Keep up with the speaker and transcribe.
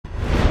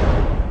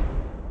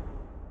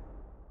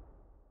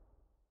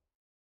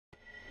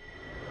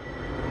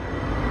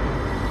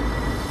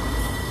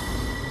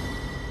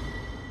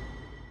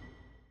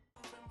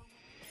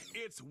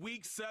It's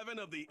Week 7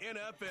 of the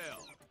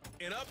NFL.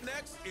 And up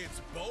next, it's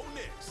Bo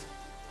Nix.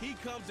 He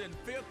comes in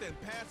 5th in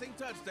passing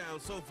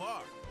touchdowns so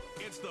far.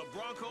 It's the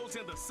Broncos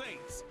and the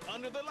Saints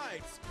under the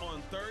lights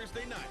on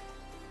Thursday night.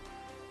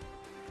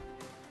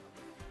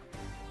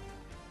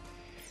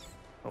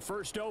 Well,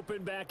 first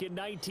opened back in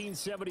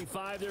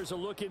 1975, there's a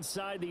look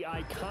inside the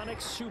iconic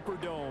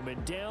Superdome in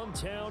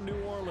downtown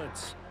New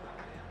Orleans.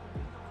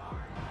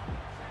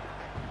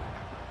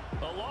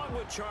 Along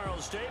with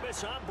Charles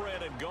Davis, I'm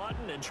Brandon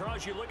Gaudin. And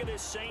Charles, you look at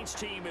this Saints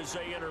team as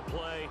they enter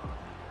play.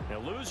 Now,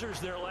 losers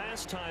their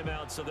last time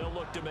out, so they'll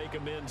look to make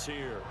amends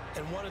here.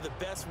 And one of the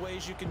best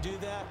ways you can do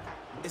that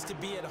is to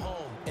be at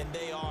home, and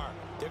they are.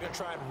 They're going to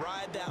try and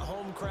ride that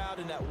home crowd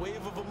and that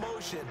wave of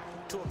emotion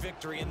to a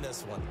victory in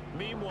this one.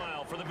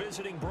 Meanwhile, for the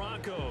visiting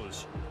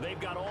Broncos, they've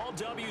got all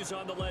W's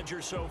on the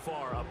ledger so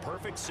far, a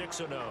perfect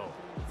 6-0.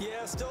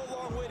 Yeah, still a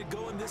long way to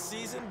go in this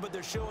season, but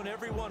they're showing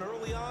everyone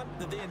early on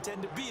that they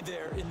intend to be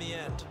there in the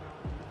end.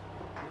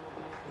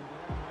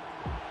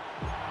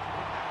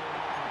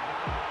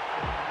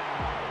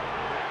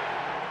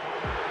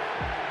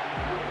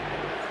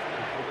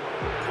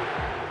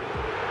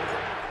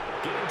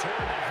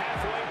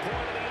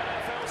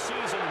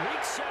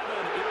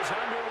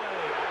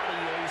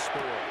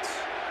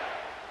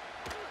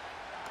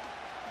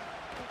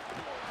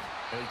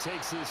 And he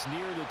takes this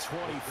near the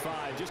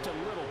 25, just a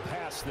little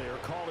pass there,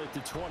 call it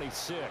the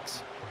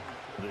 26.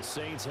 The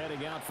Saints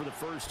heading out for the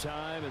first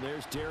time, and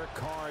there's Derek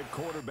Carr at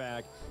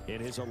quarterback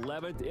in his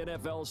 11th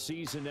NFL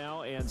season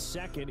now and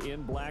second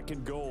in black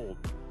and gold.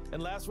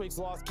 And last week's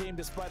loss came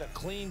despite a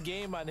clean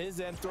game on his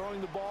end, throwing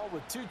the ball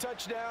with 2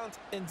 touchdowns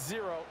and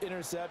 0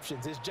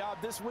 interceptions. His job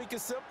this week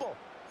is simple.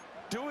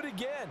 Do it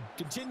again.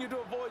 Continue to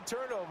avoid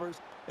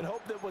turnovers and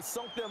hope that what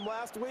sunk them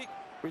last week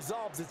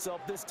resolves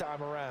itself this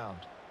time around.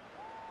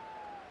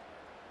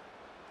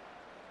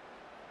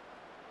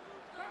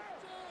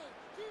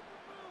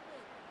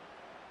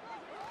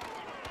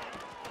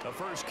 The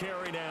first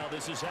carry now.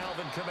 This is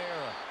Alvin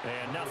Kamara.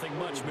 And nothing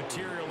much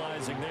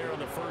materializing there on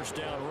the first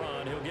down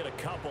run. He'll get a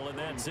couple, and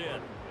that's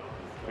it.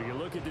 When you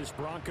look at this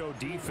Bronco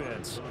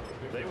defense,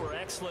 they were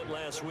excellent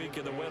last week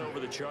in the win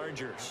over the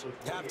Chargers.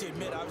 Have to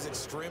admit, I was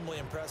extremely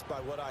impressed by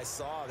what I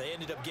saw. They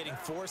ended up getting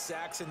 4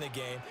 sacks in the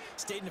game,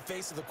 stayed in the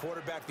face of the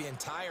quarterback the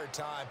entire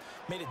time,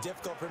 made it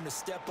difficult for him to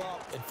step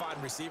up and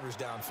find receivers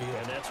downfield.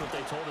 And that's what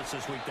they told us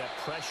this week, that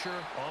pressure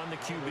on the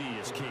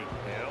QB is key.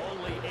 And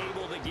only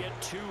able to get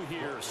 2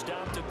 here,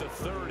 stopped at the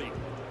 30.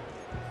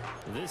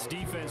 This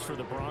defense for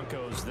the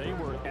Broncos, they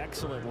were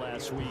excellent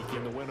last week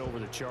in the win over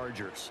the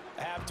Chargers.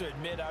 I have to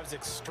admit, I was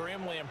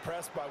extremely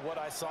impressed by what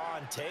I saw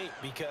on tape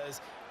because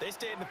they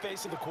stayed in the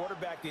face of the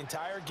quarterback the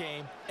entire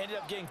game, ended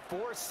up getting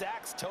 4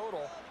 sacks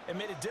total, and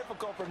made it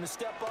difficult for him to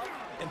step up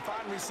and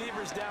find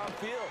receivers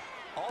downfield.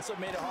 Also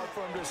made it hard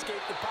for him to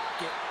escape the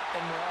pocket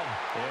and run.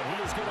 And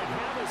he is going to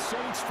have a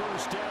Saints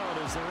first down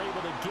as they're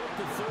able to get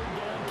the 3rd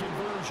down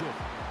conversion.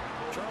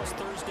 Charles,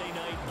 Thursday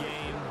night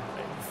game,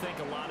 I think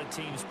a lot of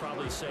teams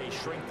probably say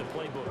shrink the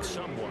playbook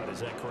somewhat. Is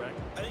that correct?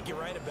 I think you're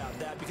right about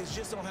that because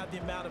you just don't have the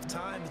amount of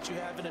time that you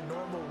have in a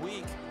normal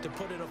week to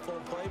put in a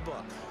full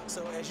playbook.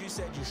 So as you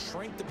said, you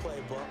shrink the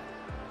playbook,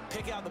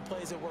 pick out the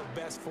plays that work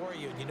best for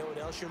you. And you know what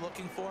else you're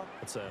looking for?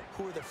 What's that?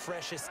 Who are the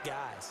freshest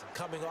guys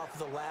coming off of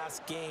the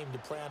last game to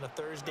play on a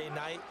Thursday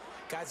night?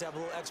 Guys have a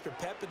little extra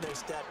pep in their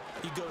step.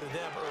 You go to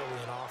them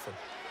early and often.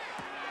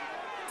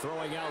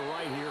 Throwing out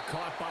right here,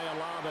 caught by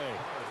Olave.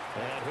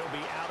 And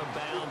he'll be out of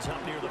bounds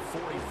up near the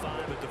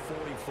 45 at the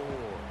 44.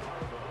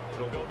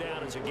 It'll go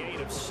down as a gain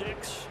of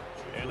 6,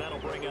 and that'll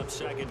bring up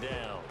 2nd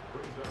down.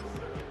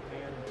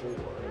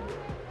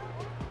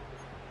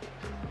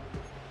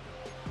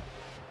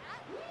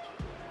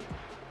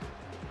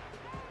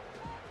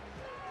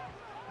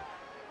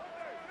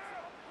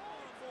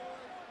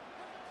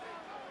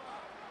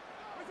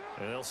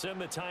 And they'll send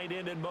the tight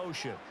end in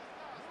motion.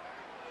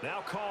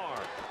 Now Carr.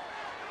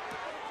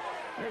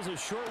 There's a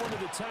short one to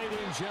the tight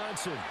end,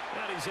 Johnson.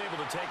 And he's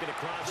able to take it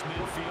across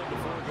midfield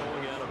before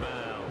going out of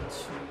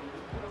bounds.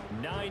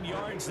 9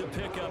 yards to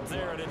pick up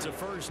there, and it's a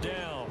first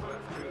down.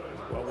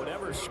 Well,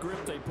 whatever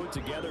script they put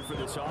together for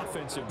this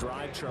offensive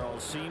drive,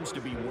 Charles, seems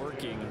to be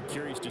working. I'm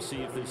curious to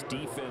see if this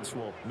defense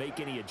will make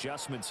any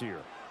adjustments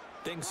here.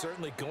 Things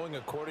certainly going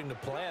according to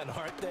plan,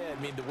 aren't they? I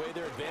mean, the way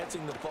they're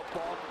advancing the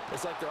football,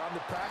 it's like they're on the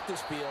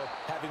practice field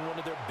having one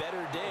of their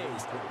better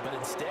days. But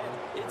instead,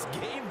 it's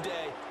game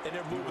day, and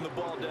they're moving the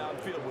ball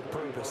downfield with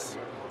purpose.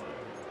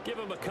 Give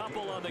him a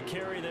couple on the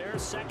carry there,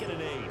 2nd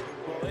and 8.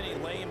 Well, any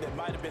lane that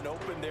might have been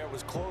open there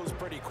was closed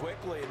pretty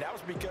quickly, and that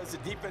was because the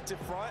defensive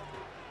front,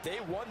 they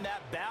won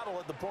that battle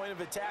at the point of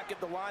attack at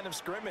the line of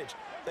scrimmage.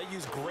 They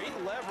used great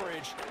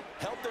leverage,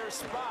 held their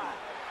spot,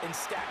 and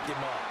stacked him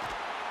up.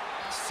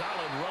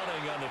 Solid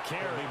running on the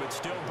carry, but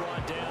still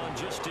brought down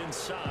just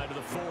inside of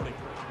the 40.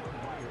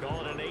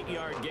 Calling an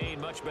 8-yard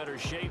gain, much better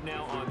shape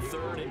now on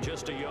 3rd and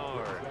just a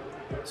yard.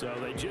 So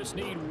they just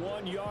need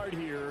 1 yard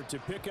here to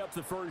pick up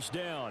the first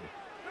down.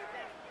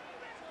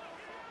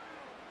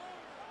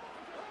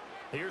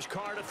 Here's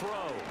Carr to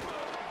throw.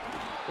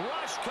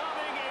 Rush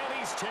coming, and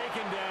he's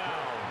taken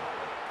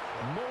down.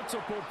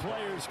 Multiple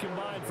players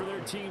combined for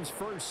their team's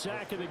first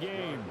sack of the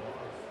game.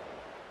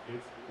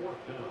 It's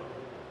 4th down.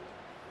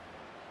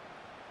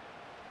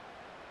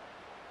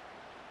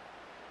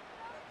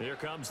 Here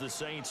comes the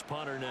Saints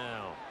punter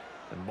now.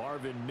 And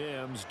Marvin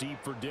Mims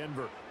deep for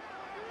Denver.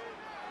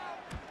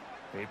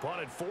 He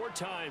punted 4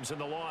 times in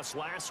the loss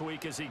last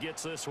week as he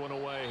gets this one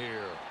away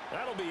here.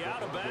 That'll be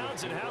out of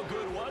bounds, and how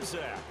good was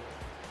that?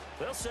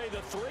 They'll say the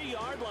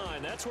 3-yard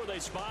line. That's where they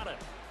spot it.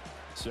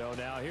 So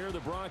now here are the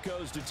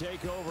Broncos to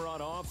take over on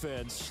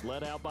offense,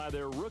 led out by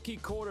their rookie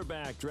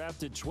quarterback,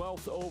 drafted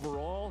 12th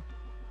overall,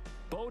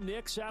 Bo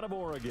Nix out of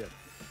Oregon.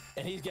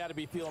 And he's got to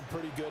be feeling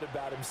pretty good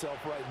about himself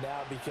right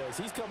now because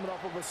he's coming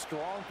off of a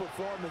strong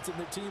performance in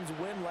the team's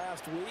win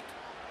last week.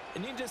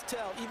 And you can just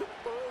tell, even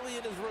early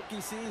in his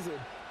rookie season,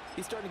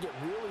 he's starting to get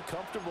really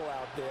comfortable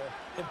out there,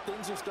 and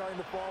things are starting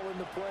to fall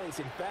into place.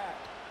 In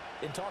fact,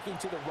 in talking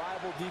to the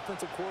rival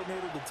defensive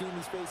coordinator, the team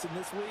he's facing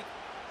this week,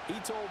 he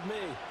told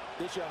me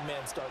this young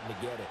man's starting to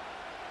get it.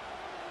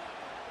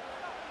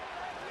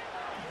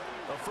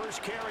 A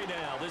first carry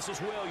now. This is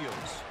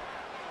Williams.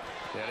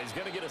 And he's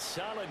going to get a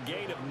solid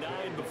gain of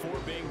 9 before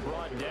being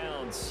brought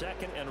down.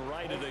 Second and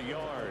right at a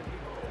yard.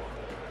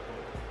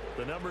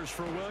 The numbers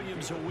for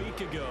Williams a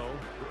week ago: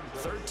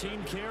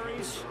 13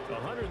 carries,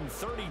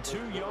 132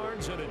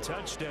 yards, and a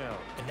touchdown.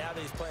 And now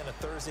that he's playing a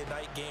Thursday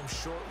night game,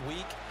 short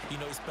week, you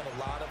know he spent a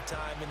lot of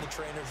time in the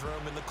trainer's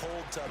room in the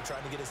cold tub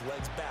trying to get his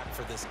legs back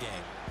for this game.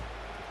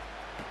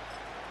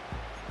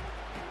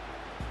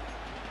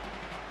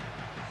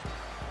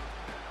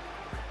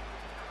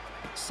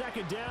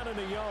 Second down and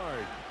a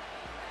yard.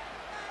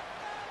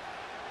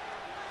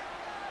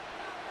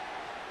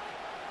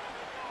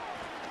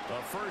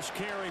 A first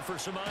carry for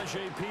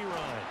Samaje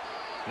Perine.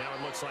 Now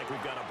it looks like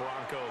we've got a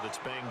Bronco that's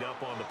banged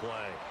up on the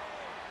play.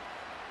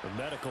 The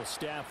medical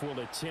staff will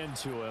attend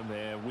to him,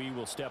 and we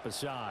will step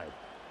aside.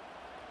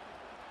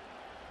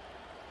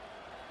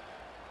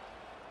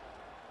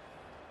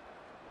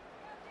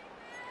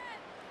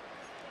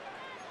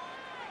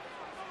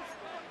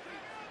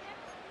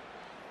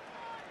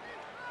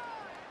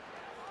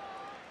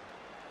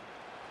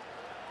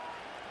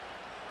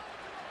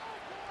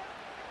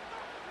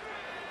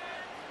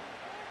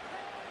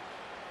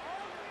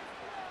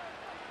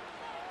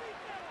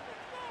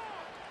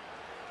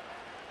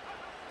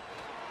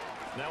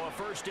 Now a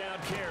first down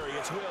carry.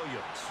 It's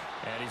Williams.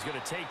 And he's going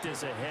to take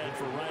this ahead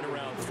for right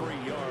around 3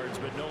 yards,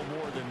 but no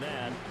more than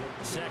that.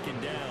 Second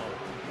down.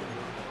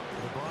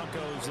 The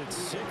Broncos at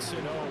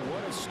 6-0.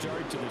 What a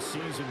start to the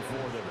season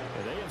for them.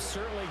 And they have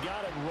certainly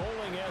got it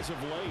rolling as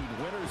of late.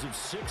 Winners of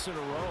 6 in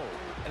a row.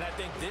 And I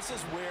think this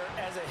is where,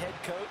 as a head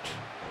coach,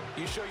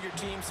 you show your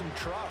team some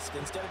trust.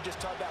 Instead of just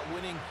talking about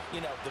winning,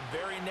 the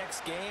very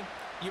next game,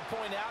 you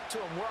point out to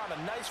them, we're on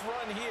a nice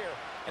run here.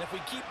 And if we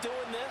keep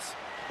doing this,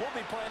 we'll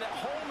be playing at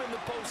home in the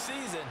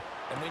postseason,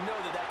 and we know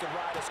that could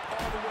ride us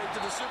all the way to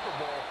the Super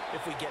Bowl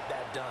if we get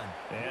that done.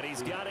 And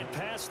he's got it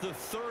past the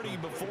 30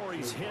 before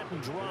he's hit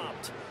and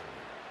dropped.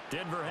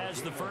 Denver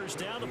has the first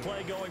down. The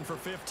play going for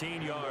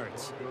 15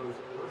 yards.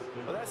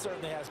 Well, that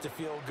certainly has to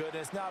feel good.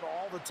 It's not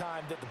all the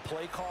time that the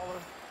play caller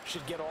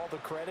should get all the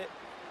credit.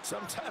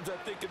 Sometimes I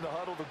think in the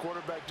huddle, the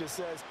quarterback just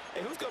says,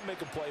 hey, who's going to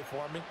make a play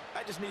for me?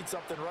 I just need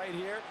something right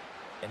here.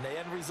 And the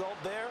end result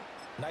there,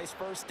 nice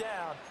first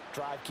down.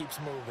 Drive keeps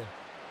moving.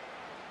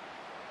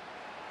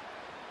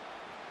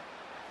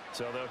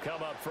 So they'll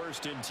come up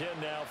first and 10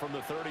 now from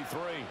the 33.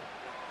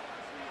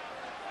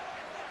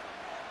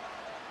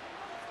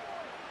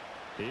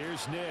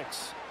 Here's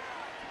Nix.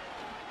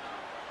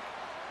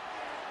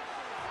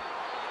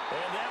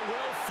 And that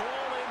will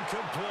fall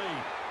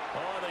incomplete.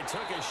 Oh, they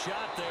took a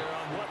shot there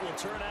on what will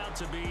turn out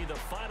to be the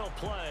final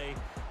play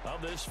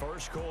of this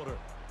first quarter.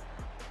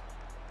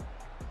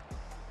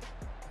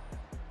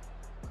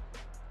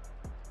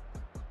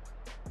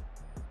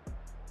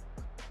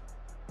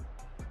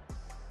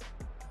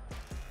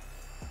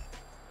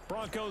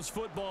 Broncos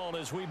football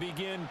as we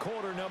begin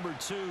quarter number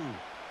 2,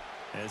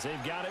 as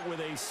they've got it with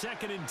a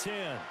 2nd and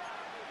 10.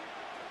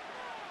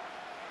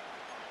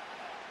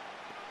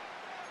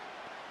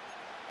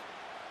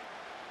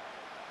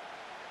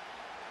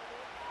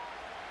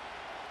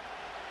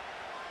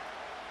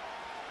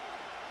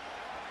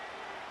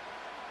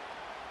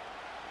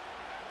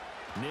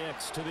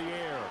 Nix to the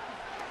air.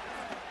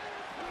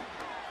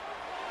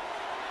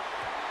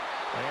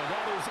 And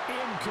that is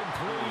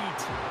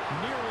incomplete.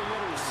 Nearly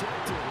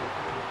intercepted.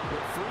 The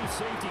free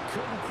safety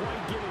couldn't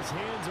quite get his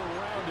hands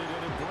around it,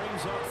 and it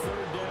brings up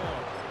 3rd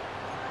down.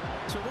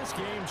 So this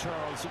game,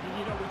 Charles,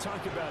 we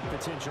talk about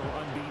potential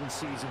unbeaten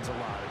seasons a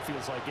lot. It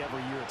feels like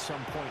every year at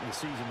some point in the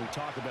season we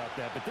talk about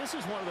that. But this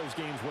is one of those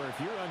games where if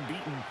you're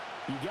unbeaten,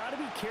 you got to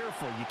be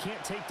careful. You can't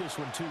take this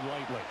one too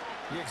lightly.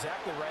 You're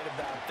exactly right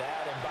about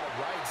that. And by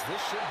rights,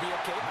 this should be a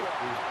cakewalk.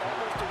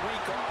 Almost a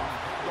week off.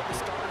 But the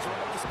starters run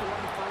up the score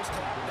in the first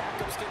half.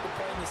 Backups get the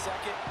play in the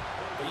second.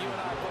 But you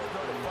and I both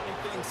know that funny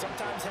things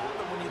sometimes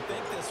happen when you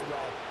think this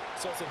way.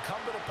 So it's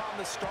incumbent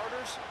upon the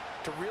starters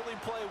to really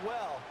play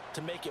well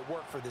to make it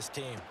work for this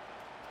team.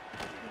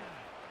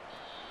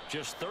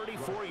 Just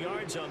 34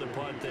 yards on the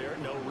punt there,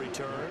 no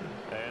return.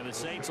 And the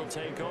Saints will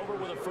take over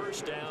with a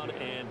first down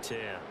and 10.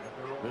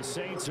 The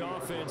Saints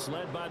offense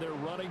led by their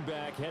running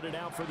back headed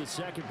out for the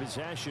second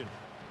possession.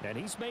 And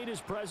he's made his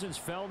presence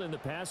felt in the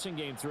passing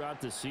game throughout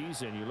the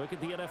season. You look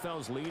at the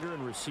NFL's leader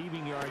in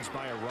receiving yards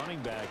by a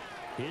running back.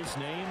 His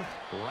name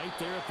right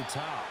there at the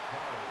top.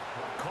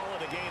 Call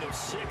it a gain of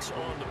 6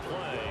 on the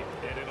play,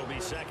 and it'll be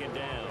second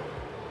down.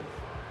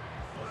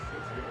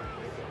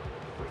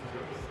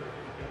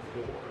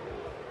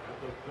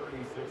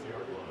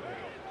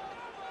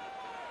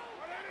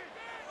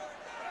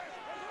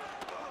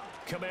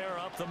 Kamara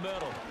up the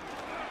middle.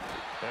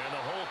 And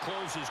the hole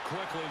closes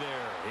quickly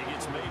there. He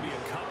gets maybe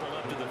a couple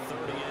up to the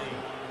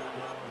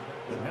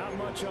 38. Not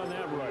much on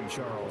that run,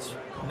 Charles.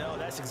 No,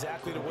 that's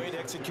exactly the way to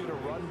execute a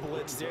run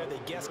blitz there. They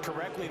guessed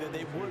correctly that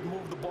they would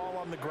move the ball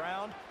on the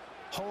ground,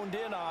 honed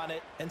in on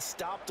it, and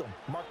stopped them.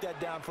 Mark that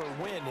down for a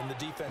win in the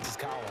defense's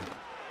column.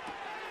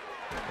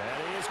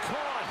 That is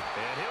caught.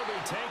 And he'll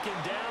be taken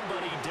down,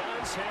 but he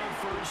does have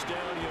first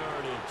down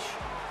yardage.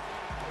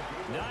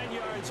 9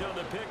 yards on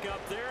the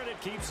pickup there, and it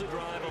keeps the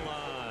drive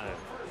alive.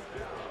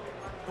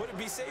 Would it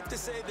be safe to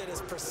say that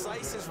as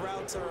precise as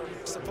routes are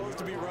supposed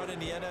to be run in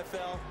the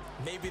NFL,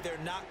 maybe they're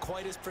not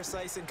quite as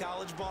precise in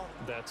college ball?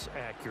 That's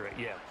accurate,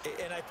 yeah.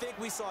 And I think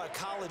we saw a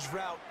college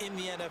route in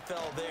the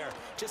NFL there.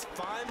 Just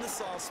find the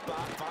soft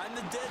spot, find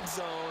the dead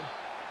zone,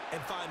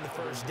 and find the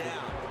first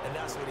down. And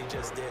that's what he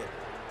just did.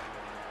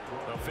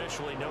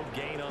 Officially no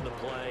gain on the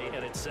play,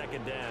 and it's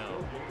second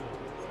down.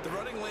 The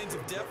running lanes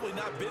have definitely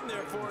not been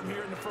there for him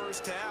here in the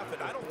first half,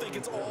 and I don't think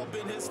it's all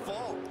been his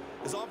fault.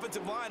 His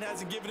offensive line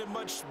hasn't given him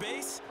much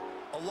space.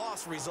 A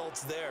loss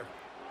results there.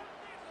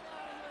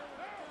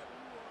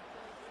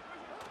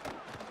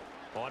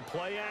 On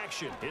play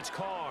action, it's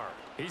Carr.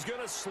 He's going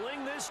to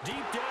sling this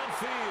deep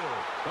downfield.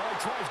 Oh, he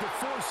tries to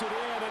force it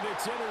in, and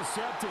it's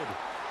intercepted.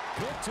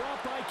 Picked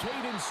up by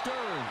Caden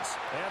Stearns.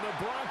 And the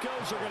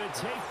Broncos are going to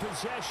take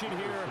possession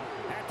here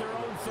at their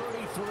own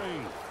 33.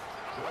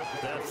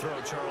 That throw,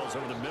 Charles,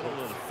 over the middle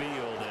of the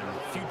field, and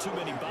a few too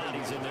many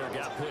bodies in there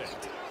got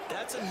picked.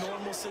 That's a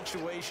normal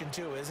situation,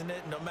 too, isn't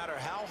it? No matter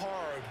how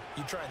hard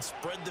you try and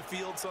spread the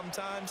field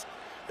sometimes,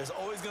 there's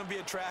always going to be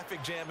a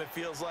traffic jam, it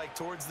feels like,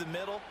 towards the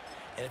middle.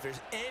 And if there's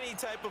any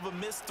type of a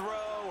missed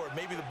throw, or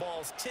maybe the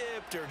ball's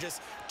tipped, or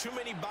just too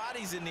many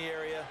bodies in the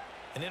area,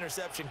 an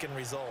interception can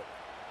result.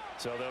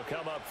 So they'll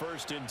come up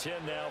first and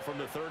 10 now from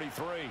the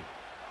 33.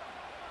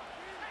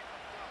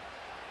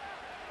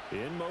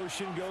 In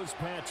motion goes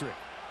Patrick.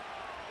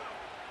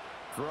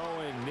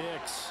 Throwing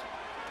Nix.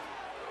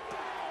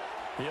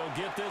 He'll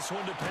get this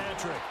one to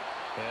Patrick.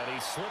 And he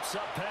slips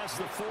up past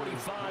the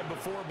 45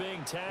 before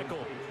being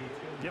tackled.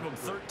 Give him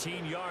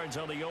 13 yards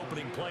on the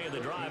opening play of the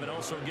drive and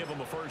also give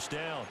him a first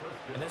down.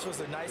 And this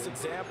was a nice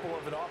example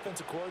of an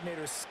offensive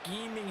coordinator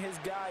scheming his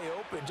guy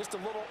open. Just a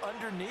little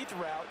underneath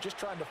route, just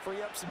trying to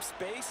free up some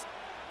space.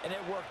 And it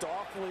worked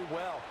awfully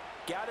well.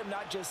 Got him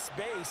not just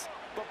space,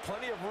 but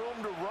plenty of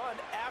room to run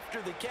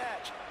after the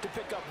catch to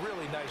pick up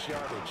really nice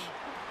yardage.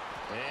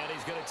 And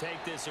he's going to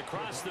take this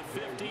across the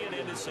 50 and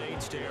into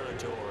Saints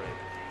territory.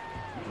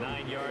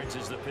 9 yards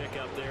is the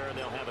pickup there, and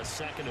they'll have a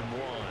 2nd and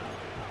 1.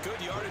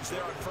 Good yardage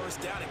there on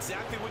first down.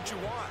 Exactly what you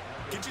want.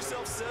 Get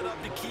yourself set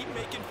up to keep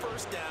making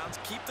first downs,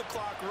 keep the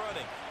clock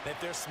running. And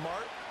if they're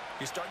smart,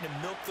 you're starting to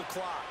milk the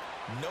clock.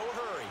 No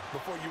hurry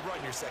before you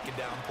run your 2nd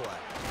down play.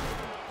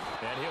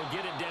 And he'll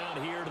get it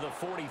down here to the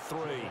 43.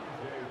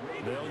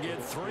 They'll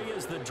get 3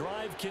 as the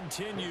drive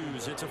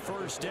continues. It's a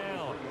first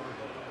down.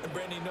 And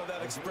Brandon, you know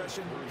that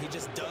expression? He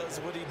just does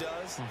what he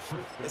does?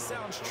 It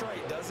sounds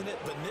trite, doesn't it?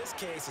 But in this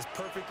case, it's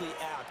perfectly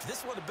apt. This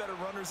is one of the better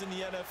runners in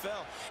the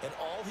NFL. And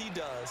all he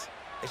does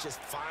is just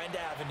find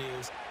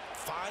avenues,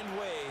 find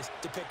ways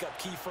to pick up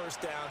key first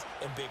downs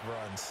and big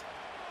runs.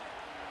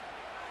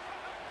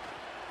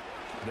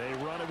 They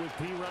run it with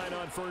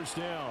Pirine on first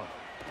down.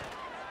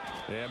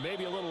 And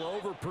maybe a little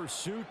over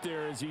pursuit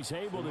there as he's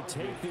able to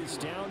take this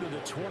down to the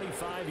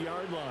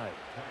 25-yard line.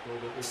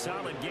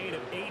 Solid gain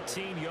of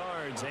 18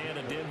 yards and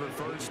a Denver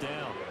first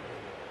down.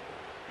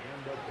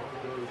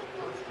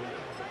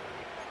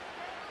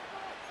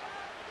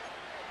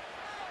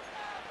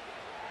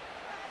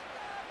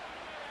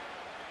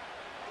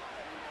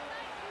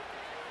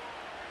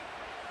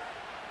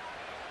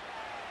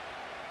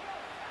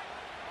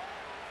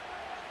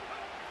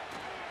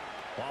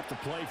 Off the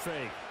play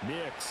fake,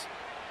 Nix.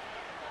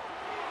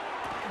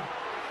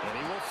 And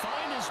he will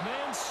find his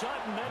man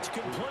Sutton. That's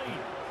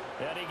complete.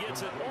 And he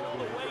gets it all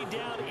the way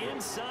down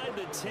inside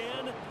the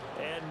 10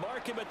 and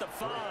mark him at the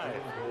 5.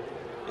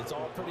 It's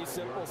all pretty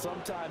simple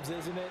sometimes,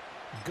 isn't it?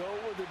 Go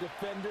where the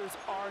defenders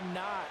are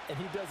not, and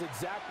he does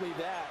exactly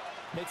that.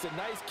 Makes a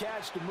nice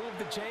catch to move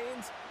the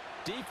chains.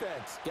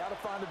 Defense, got to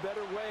find a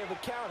better way of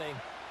accounting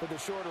for the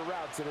shorter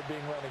routes that are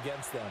being run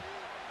against them.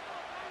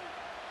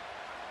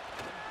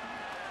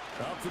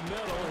 Up the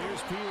middle,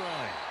 here's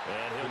Pirine.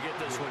 And he'll get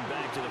this one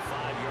back to the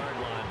 5-yard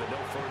line, but no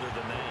further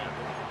than that.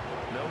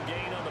 No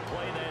gain on the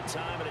play that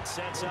time, and it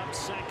sets up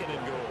 2nd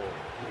and goal.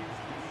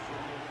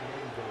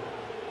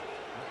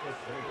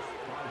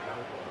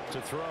 To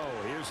throw,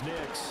 here's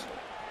Nix.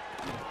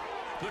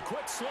 The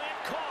quick slant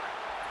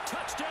caught.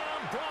 Touchdown,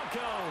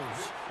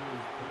 Broncos.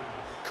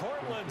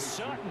 Cortland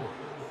Sutton,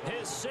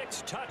 his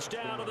 6th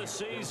touchdown of the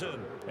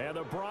season. And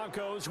the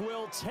Broncos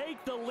will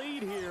take the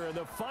lead here in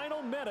the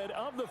final minute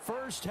of the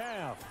first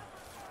half.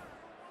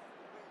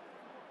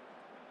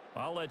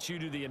 I'll let you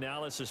do the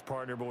analysis,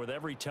 partner, but with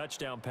every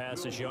touchdown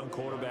pass this young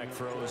quarterback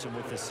throws and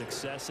with the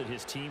success that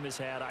his team has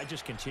had, I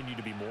just continue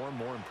to be more and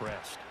more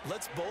impressed.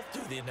 Let's both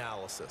do the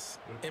analysis.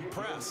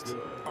 Impressed,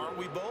 aren't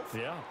we both?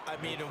 Yeah. I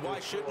mean, and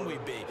why shouldn't we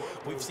be?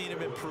 We've seen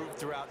him improve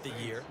throughout the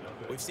year.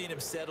 We've seen him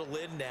settle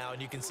in now,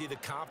 and you can see the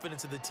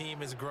confidence of the team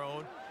has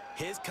grown.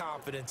 His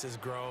confidence has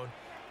grown.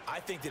 I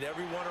think that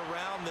everyone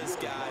around this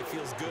guy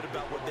feels good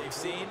about what they've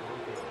seen,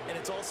 and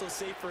it's also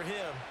safe for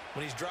him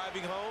when he's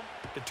driving home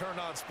to turn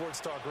on Sports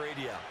Talk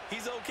Radio.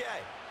 He's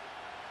okay.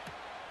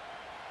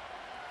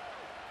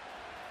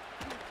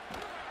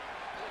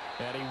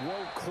 And he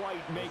won't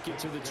quite make it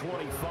to the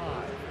 25.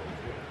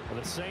 Well,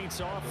 the Saints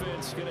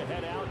offense going to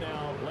head out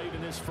now late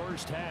in this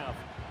first half.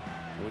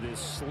 With his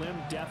slim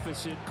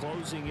deficit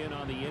closing in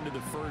on the end of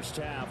the first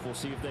half, we'll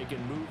see if they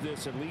can move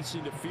this at least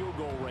into field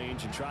goal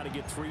range and try to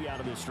get 3 out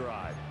of this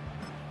drive.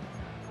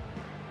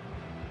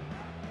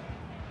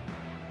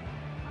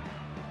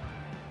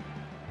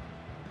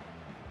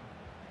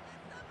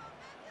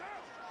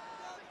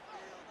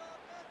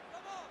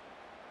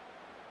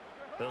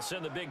 They'll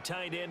send the big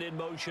tight end in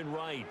motion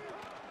right.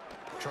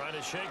 Trying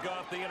to shake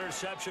off the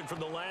interception from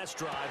the last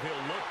drive.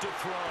 He'll look to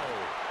throw.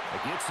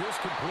 It gets this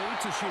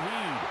complete to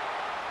Shaheed.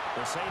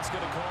 The Saints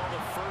going to call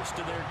the first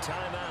of their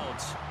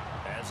timeouts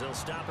as they'll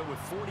stop it with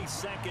 40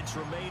 seconds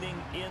remaining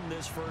in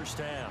this first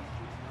half.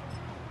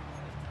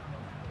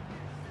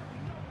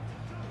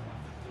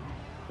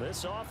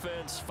 This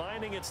offense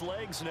finding its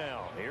legs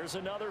now. Here's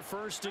another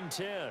 1st and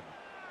 10.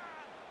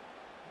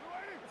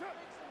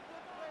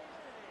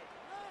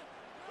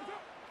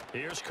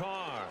 Here's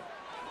Carr.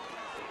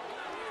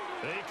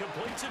 He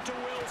completes it to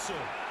Wilson.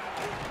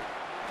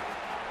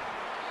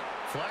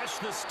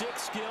 Flashed the stick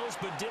skills,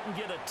 but didn't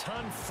get a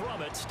ton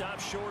from it. Stopped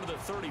short of the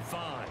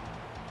 35.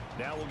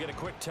 Now we'll get a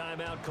quick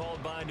timeout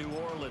called by New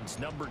Orleans,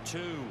 number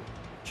 2.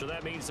 So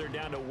that means they're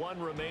down to 1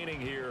 remaining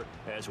here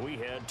as we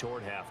head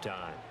toward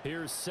halftime.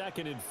 Here's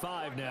 2nd and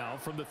 5 now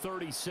from the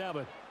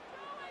 37.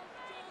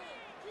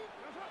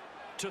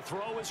 To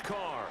throw is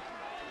Carr.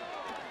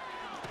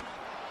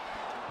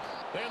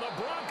 And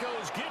the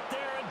Broncos get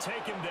there and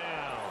take him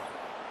down.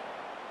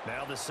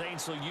 Now the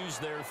Saints will use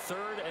their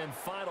 3rd and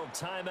final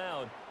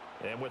timeout.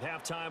 And with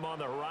halftime on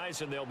the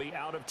horizon, they'll be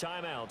out of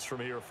timeouts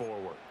from here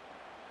forward.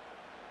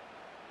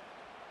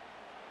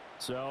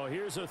 So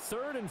here's a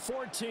 3rd and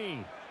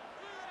 14.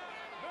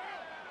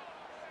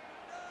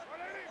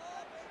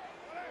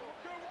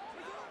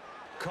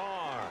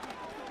 Carr.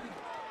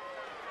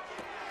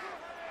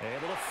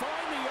 Able to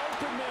find the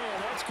open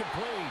man. That's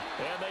complete.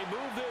 And they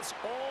move this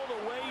all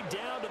the way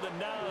down to the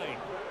 9.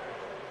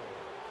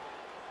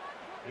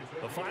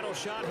 The final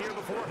shot here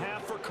before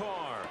half for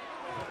Carr.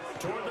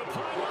 Toward the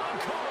pylon,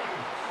 Carr.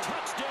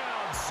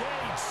 Touchdown,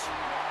 Saints.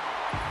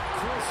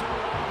 Chris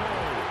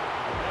Olave.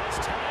 As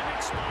time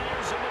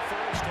expires in the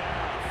first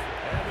half.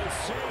 And the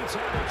Saints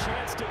have a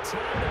chance to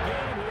tie the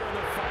game here in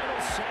the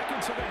final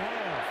seconds of the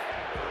half.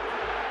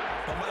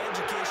 Well, my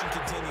education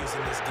continues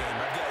in this game,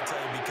 I've got to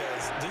tell you,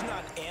 because there's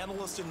not an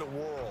analyst in the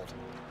world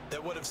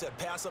that would have said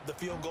pass up the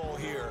field goal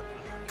here,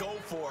 go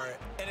for it,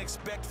 and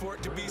expect for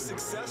it to be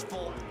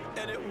successful,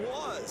 and it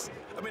was.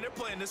 I mean, they're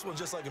playing this one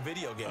just like a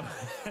video game.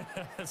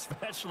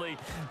 Especially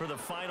for the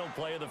final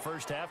play of the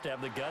first half to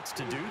have the guts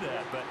to do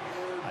that. But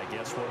I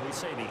guess what we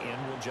say, the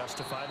end will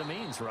justify the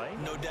means, right?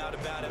 No doubt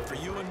about it. For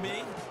you and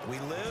me, we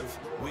live,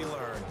 we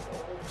learn.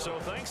 So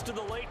thanks to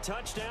the late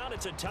touchdown,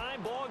 it's a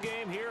time ball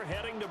game here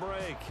heading to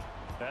break.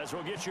 As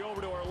we'll get you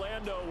over to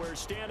Orlando, where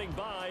standing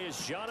by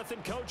is Jonathan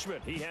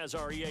Coachman. He has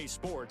our EA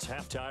Sports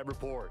halftime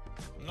report.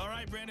 All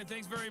right, Brandon,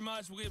 thanks very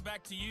much. We'll get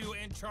back to you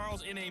and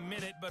Charles in a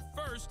minute. But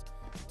first,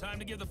 time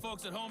to give the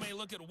folks at home a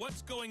look at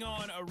what's going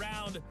on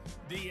around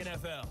the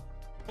NFL.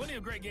 Plenty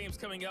of great games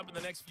coming up in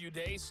the next few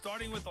days,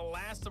 starting with the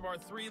last of our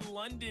 3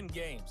 London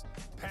games.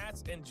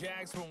 Pats and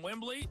Jags from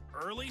Wembley,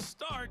 early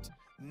start,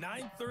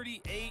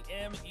 9:30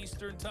 a.m.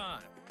 Eastern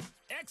Time.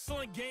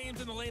 Excellent games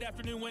in the late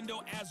afternoon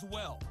window as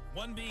well.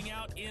 One being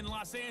out in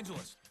Los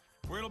Angeles,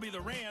 where it'll be the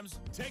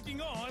Rams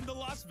taking on the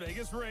Las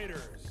Vegas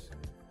Raiders.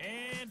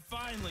 And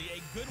finally,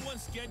 a good one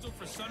scheduled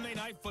for Sunday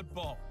Night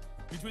Football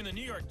between the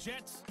New York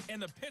Jets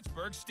and the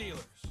Pittsburgh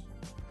Steelers.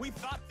 We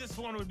thought this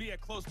one would be a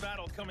close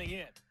battle coming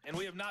in, and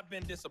we have not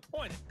been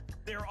disappointed.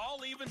 They're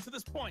all even to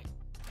this point.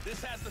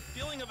 This has the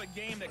feeling of a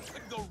game that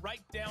could go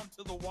right down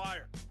to the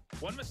wire.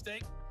 One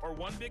mistake or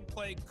one big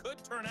play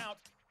could turn out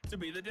to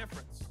be the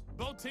difference.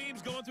 Both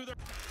teams going through their...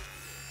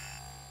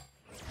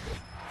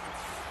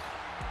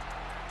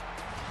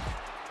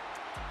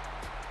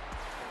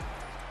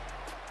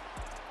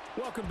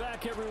 Welcome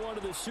back, everyone,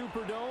 to the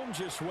Superdome,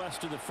 just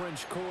west of the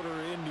French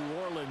Quarter in New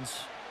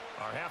Orleans.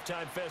 Our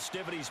halftime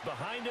festivities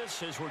behind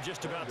us as we're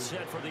just about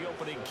set for the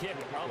opening kick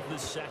of the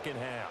second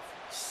half.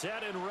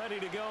 Set and ready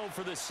to go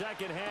for the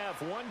second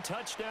half. One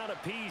touchdown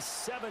apiece,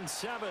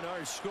 7-7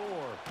 our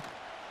score.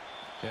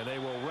 And they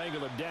will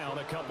wrangle him down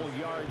a couple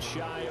yards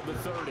shy of the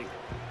 30.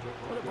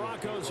 Well, the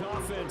Broncos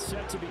offense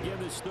set to begin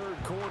this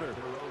third quarter.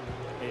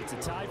 It's a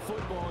tied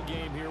football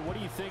game here. What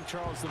do you think,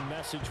 Charles, the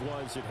message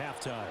was at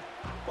halftime?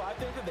 Well, I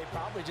think that they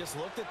probably just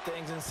looked at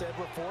things and said,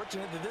 we're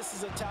fortunate that this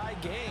is a tie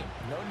game.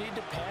 No need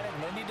to panic,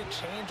 no need to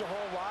change a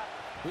whole lot.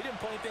 We didn't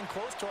play anything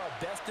close to our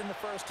best in the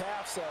first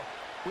half, so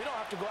we don't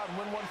have to go out and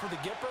win one for the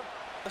Gipper.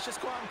 Let's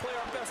just go out and play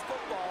our best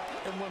football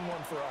and win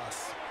one for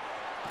us.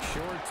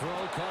 Short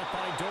throw caught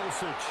by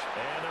Dulcich.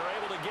 And they're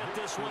able to get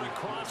this one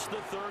across the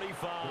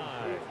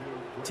 35.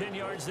 10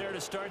 yards there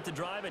to start the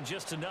drive, and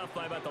just enough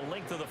by about the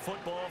length of the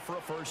football for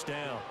a first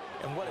down.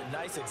 And what a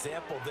nice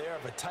example there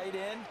of a tight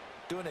end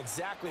doing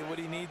exactly what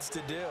he needs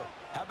to do.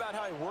 How about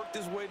how he worked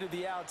his way to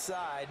the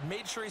outside,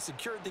 made sure he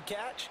secured the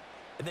catch,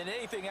 and then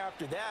anything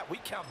after that, we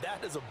count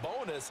that as a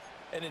bonus.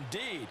 And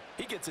indeed,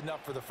 he gets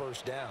enough for the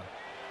first down.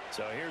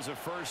 So here's a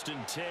 1st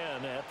and 10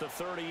 at the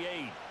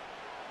 38.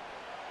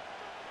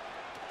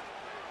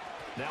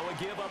 Now we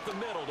give up the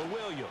middle to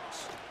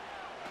Williams.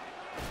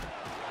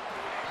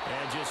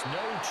 And just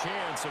no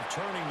chance of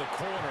turning the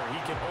corner. He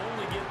can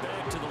only get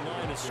back to the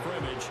line of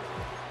scrimmage.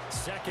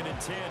 2nd and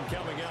 10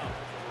 coming up.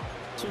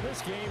 So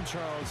this game,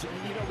 Charles,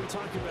 you know, we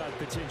talk about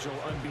potential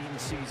unbeaten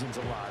seasons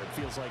a lot. It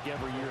feels like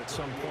every year at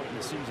some point in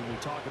the season we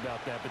talk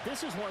about that. But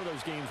this is one of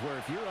those games where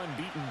if you're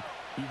unbeaten,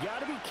 you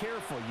got to be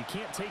careful. You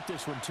can't take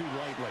this one too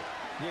lightly.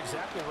 You're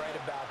exactly right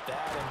about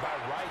that. And by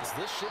rights,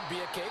 this should be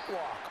a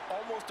cakewalk.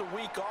 Almost a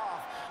week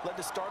off. Let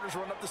the starters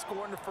run up the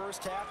score in the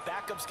first half.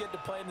 Backups get to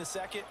play in the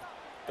second.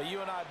 But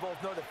you and I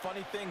both know that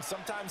funny things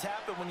sometimes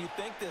happen when you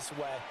think this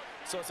way.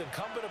 So it's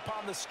incumbent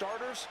upon the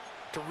starters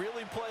to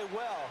really play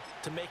well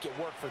to make it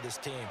work for this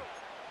team.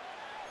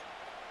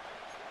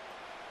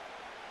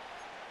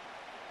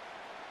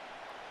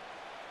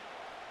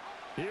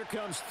 Here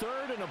comes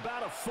 3rd and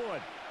about a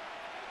foot.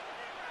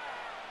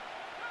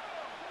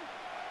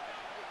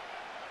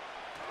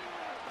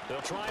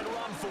 They'll try and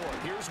run for it.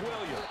 Here's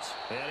Williams.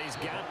 And he's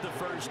got the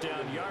first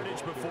down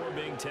yardage before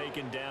being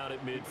taken down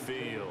at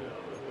midfield.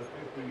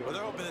 Well,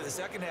 they're hoping that the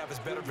second half is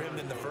better for him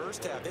than the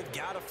first half. They've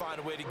got to find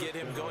a way to get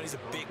him going. He's a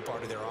big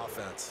part of their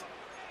offense.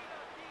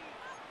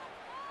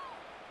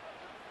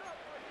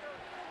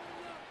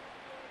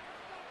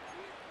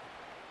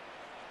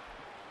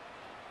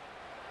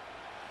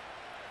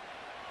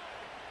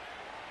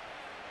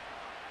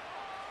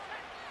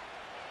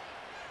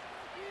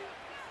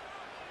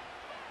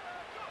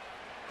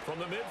 From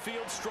the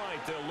midfield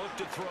strike, they'll look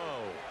to throw.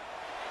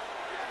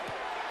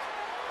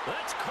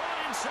 That's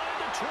caught inside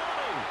the 20.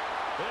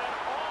 And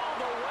all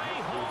the way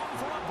home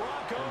for a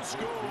Broncos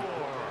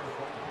score.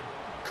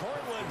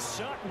 Cortland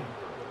Sutton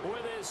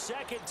with his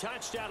 2nd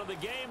touchdown of the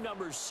game,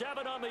 number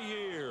 7 on the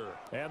year.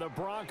 And the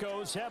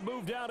Broncos have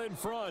moved out in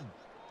front.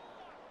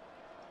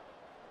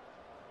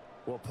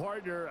 Well,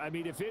 partner, I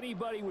mean, if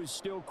anybody was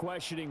still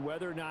questioning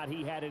whether or not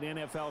he had an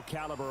NFL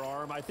caliber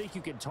arm, I think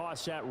you can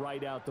toss that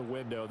right out the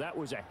window. That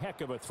was a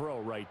heck of a throw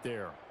right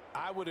there.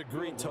 I would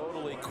agree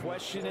totally.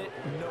 Question it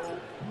no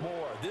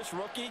more. This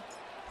rookie,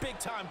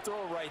 big-time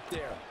throw right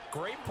there.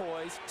 Great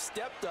poise,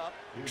 stepped up,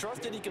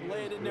 trusted he could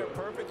lay it in there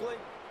perfectly,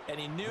 and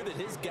he knew that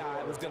his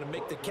guy was going to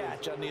make the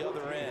catch on the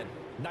other end.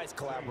 Nice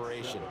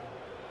collaboration.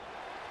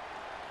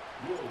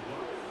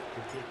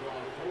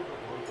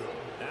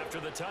 After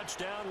the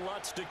touchdown,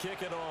 Lutz to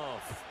kick it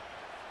off.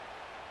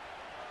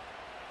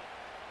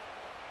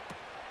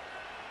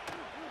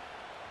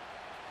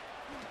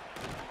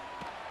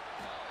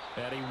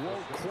 And he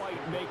won't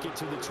quite make it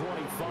to the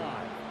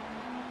 25.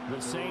 The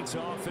Saints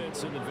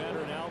offense and the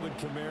veteran Alvin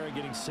Kamara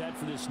getting set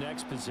for this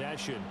next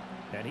possession.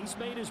 And he's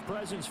made his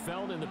presence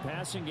felt in the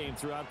passing game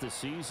throughout the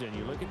season.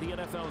 You look at the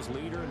NFL's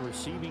leader in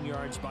receiving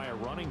yards by a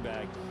running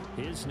back.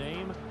 His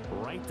name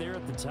right there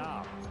at the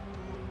top.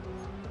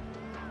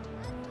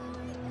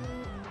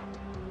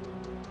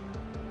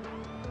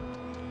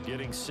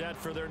 Getting set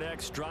for their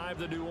next drive,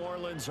 the New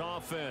Orleans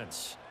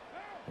offense.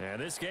 And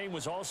this game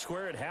was all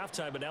square at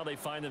halftime, but now they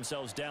find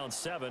themselves down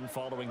 7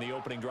 following the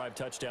opening drive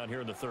touchdown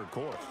here in the third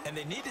quarter. And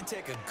they need to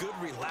take a good,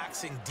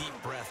 relaxing, deep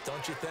breath,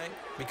 don't you think?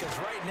 Because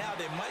right now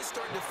they might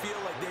start to feel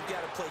like they've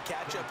got to play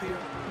catch-up here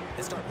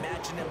and start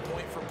matching them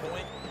point for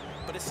point.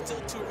 But it's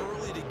still too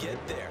early to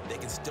get there. They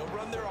can still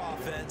run their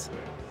offense.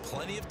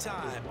 Plenty of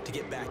time to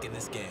get back in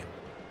this game.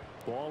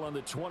 Ball on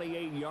the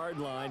 28-yard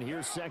line.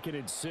 Here's 2nd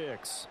and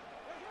 6.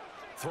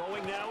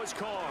 Throwing now is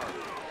Carr.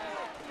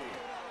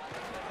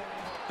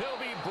 He'll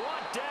be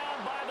brought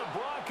down by the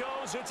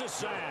Broncos. It's a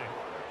sack.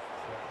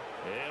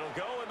 It'll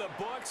go in the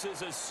books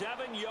as a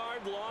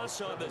 7-yard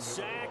loss on the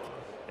sack,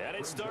 and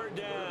it's 3rd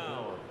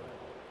down.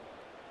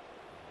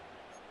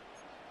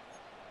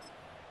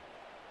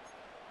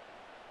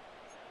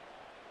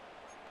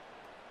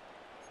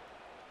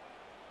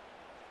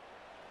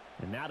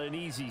 And not an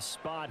easy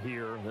spot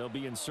here. They'll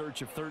be in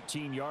search of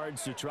 13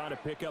 yards to try to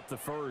pick up the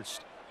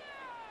first.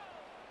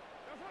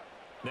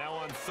 Now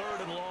on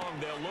 3rd and long,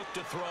 they'll look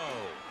to throw.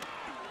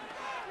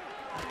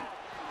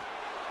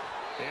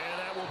 And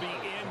that will be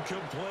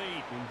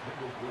incomplete.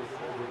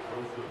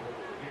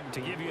 To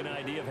give you an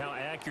idea of how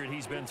accurate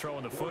he's been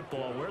throwing the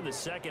football, we're in the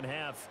second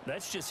half.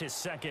 That's just his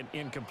second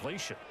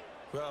incompletion.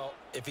 Well,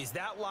 if he's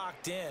that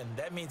locked in,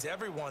 that means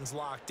everyone's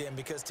locked in,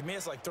 because to me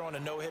it's like throwing a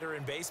no-hitter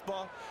in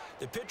baseball.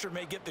 The pitcher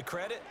may get the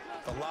credit,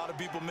 a lot of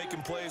people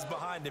making plays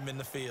behind him in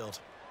the field.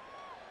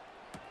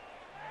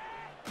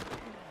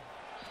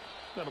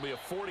 That'll be a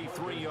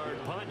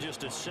 43-yard punt,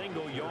 just a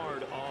single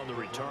yard on the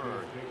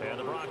return. And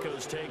the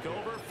Broncos take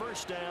over,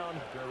 first down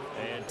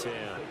and 10.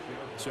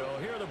 So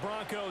here are the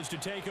Broncos to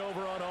take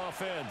over on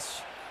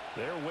offense.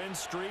 Their win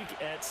streak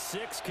at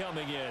 6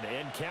 coming in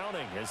and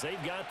counting, as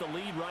they've got the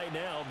lead right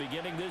now,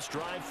 beginning this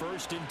drive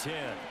first and 10.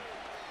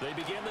 They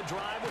begin the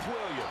drive with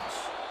Williams.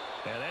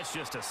 And that's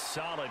just a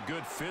solid,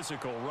 good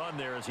physical run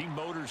there as he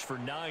motors for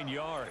 9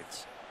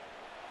 yards.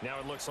 Now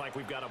it looks like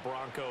we've got a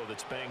Bronco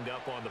that's banged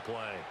up on the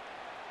play.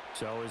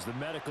 So as the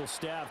medical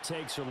staff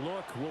takes a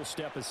look, we'll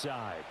step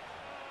aside.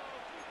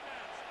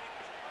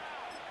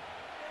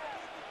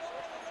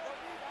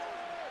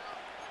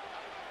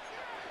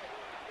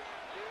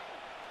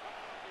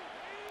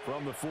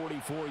 From the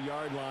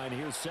 44-yard line,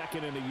 here's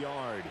second and a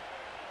yard.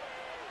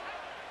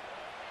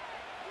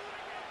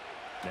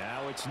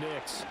 Now it's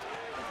Nix.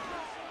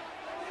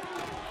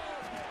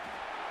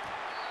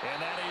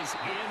 And that is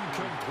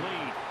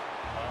incomplete.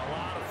 A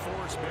lot of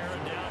force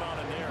bearing down on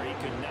him there. He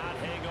could not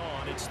hang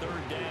on. It's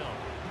third down.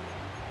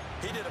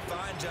 He did a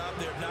fine job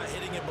there of not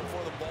hitting him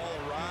before the ball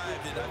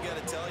arrived, and I've got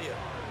to tell you,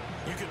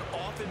 you can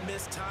often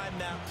mistime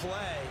that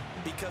play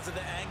because of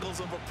the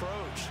angles of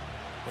approach.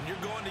 When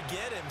you're going to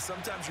get him,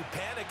 sometimes you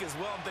panic as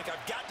well and think,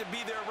 I've got to be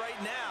there right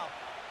now.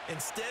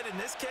 Instead, in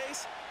this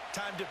case,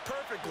 timed it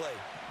perfectly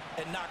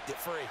and knocked it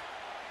free.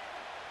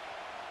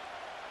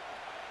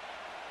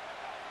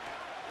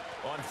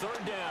 On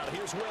third down,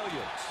 here's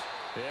Williams.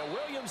 And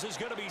Williams is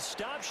going to be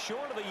stopped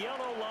short of the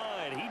yellow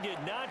line. He did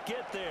not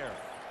get there.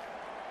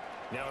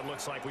 Now it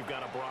looks like we've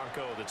got a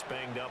Bronco that's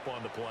banged up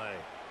on the play.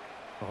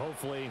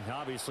 Hopefully,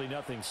 obviously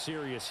nothing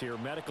serious here.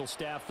 Medical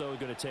staff, though,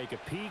 going to take a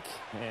peek,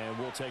 and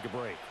we'll take a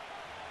break.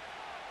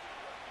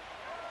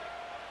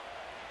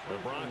 The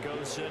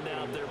Broncos send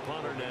out their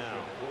punter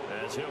now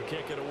as he'll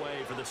kick it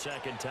away for the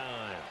second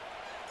time.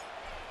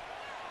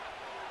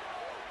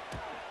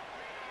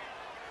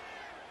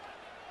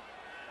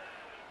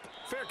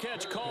 Fair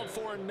catch called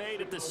for and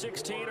made at the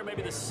 16 or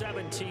maybe the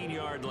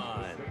 17-yard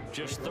line.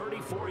 Just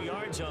 34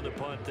 yards on the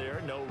punt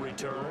there, no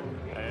return.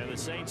 And the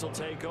Saints will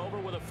take over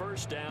with a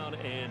first down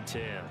and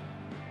 10.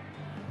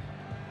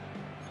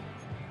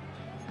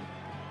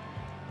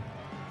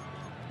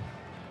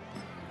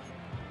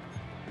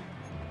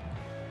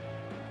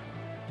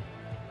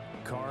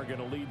 Carr going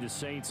to lead the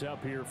Saints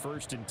up here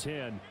first and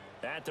 10.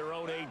 At their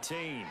own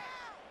 18.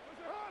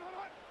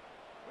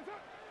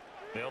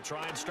 They'll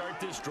try and start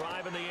this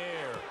drive in the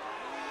air.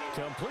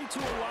 Complete to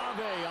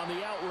Olave on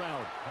the out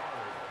route.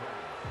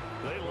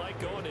 They like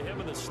going to him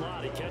in the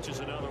slot. He catches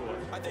another one.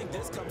 I think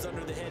this comes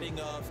under the heading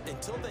of,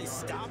 until they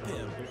stop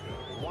him,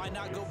 why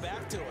not go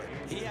back to it?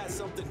 He has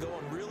something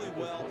going really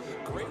well.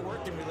 Great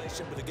working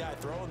relationship with the guy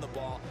throwing the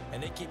ball,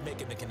 and they keep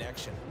making the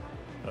connection.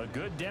 A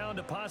good down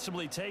to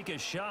possibly take a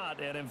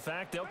shot, and in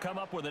fact, they'll come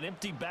up with an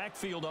empty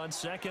backfield on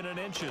 2nd and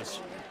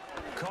inches.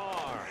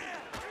 Carr.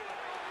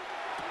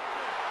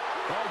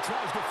 Well, he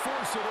tries to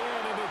force it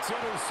in, and it's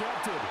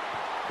intercepted.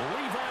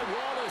 Levi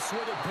Wallace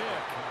with a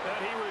pick.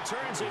 And he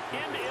returns it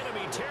into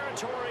enemy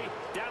territory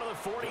down to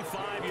the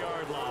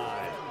 45-yard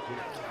line.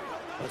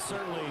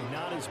 Certainly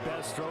not his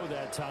best throw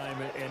that time,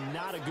 and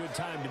not a good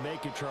time to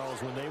make it,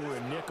 Charles, when they were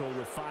a nickel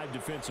with 5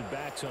 defensive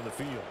backs on the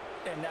field.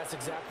 And that's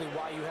exactly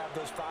why you have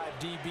those 5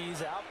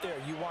 DBs out there.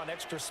 You want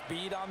extra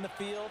speed on the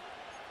field,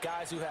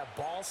 guys who have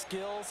ball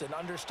skills and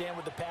understand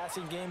what the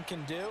passing game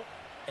can do,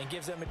 and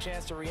gives them a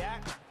chance to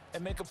react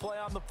and make a play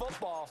on the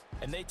football,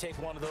 and they take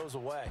one of those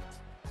away.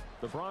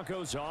 The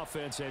Broncos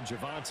offense and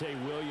Javonte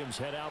Williams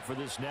head out for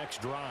this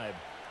next drive.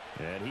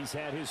 And he's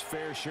had his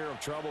fair share of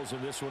troubles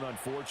in this one,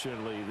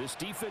 unfortunately. This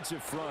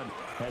defensive front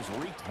has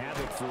wreaked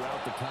havoc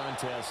throughout the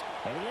contest,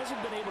 and he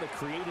hasn't been able to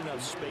create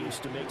enough space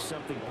to make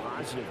something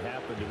positive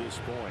happen to this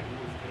point.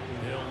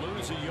 He'll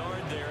lose a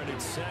yard there, and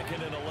it's 2nd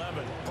and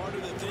 11. Part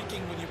of the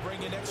thinking when you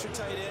bring in extra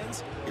tight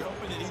ends, you're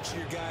hoping that each of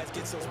your guys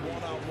gets those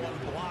one-on-one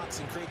blocks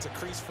and creates a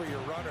crease for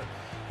your runner.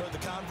 But the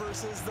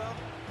converse is, though,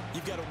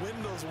 you've got to win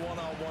those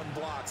one-on-one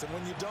blocks, and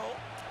when you don't,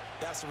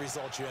 that's the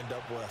result you end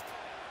up with.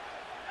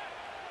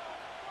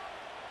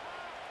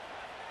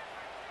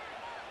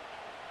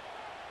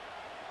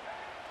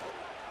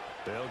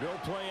 They'll go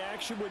play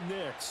action with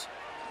Nix.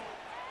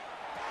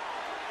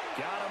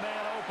 Got a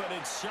man open,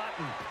 it's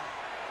Sutton.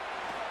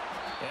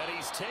 And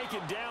he's taken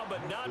down, but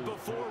not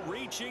before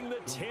reaching the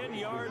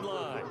 10-yard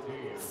line.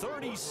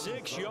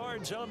 36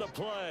 yards on the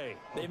play.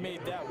 They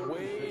made that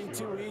way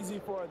too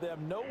easy for them.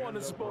 No one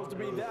is supposed to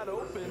be that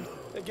open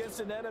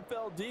against an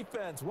NFL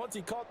defense. Once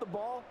he caught the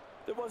ball,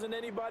 there wasn't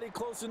anybody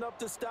close enough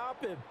to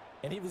stop him.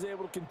 And he was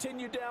able to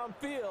continue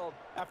downfield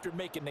after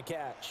making the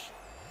catch.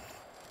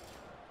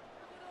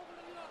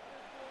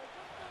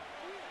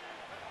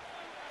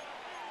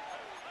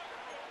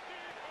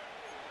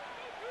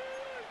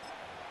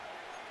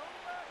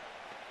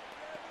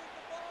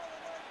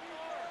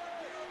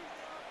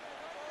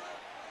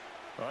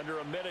 Under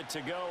a minute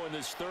to go in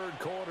this third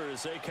quarter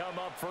as they come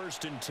up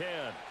 1st and 10.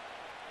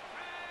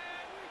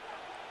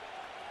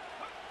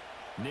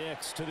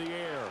 Nix to the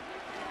air.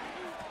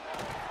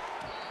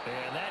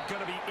 And that's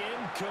going to be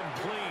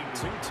incomplete.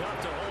 Too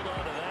tough to hold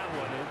on to that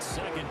one. It's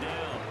 2nd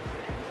down.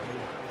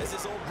 As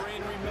his old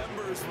brain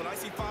remembers, when I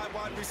see 5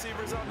 wide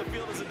receivers on the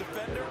field as a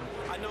defender,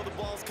 I know the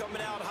ball's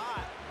coming out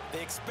hot.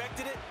 They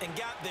expected it and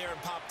got there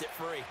and popped it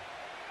free.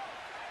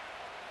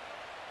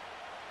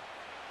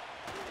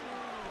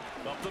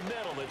 Up the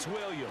middle, it's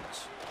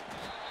Williams.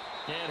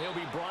 And he'll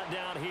be brought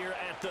down here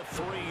at the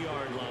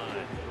 3-yard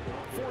line.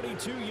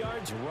 42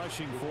 yards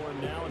rushing for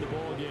him now in the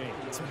ball game.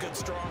 Some good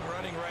strong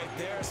running right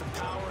there. Some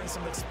power and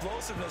some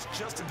explosiveness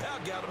just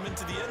about got him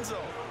into the end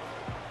zone.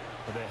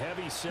 With a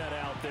heavy set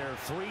out there.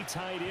 3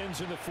 tight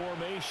ends in the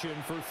formation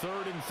for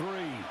 3rd and 3.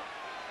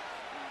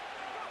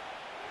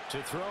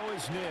 To throw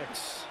is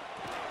Nix.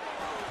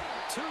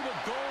 To the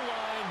goal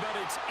line, but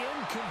it's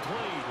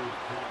incomplete.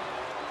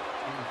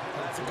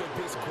 That's a good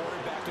piece of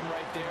quarterbacking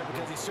right there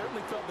because he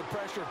certainly felt the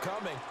pressure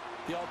coming.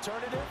 The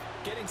alternative,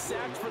 getting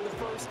sacked for the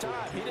first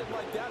time. He didn't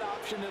like that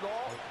option at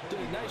all. Did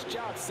a nice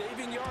job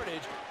saving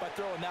yardage by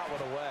throwing that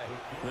one away.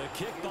 The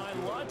kick by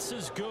Lutz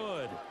is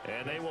good.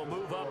 And they will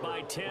move up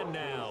by 10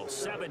 now,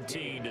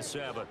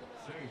 17-7.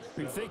 If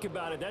you think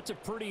about it, that's a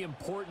pretty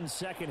important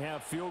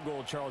second-half field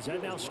goal, Charles.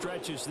 That now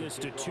stretches this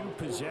to 2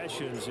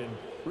 possessions and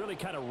really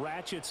kind of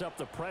ratchets up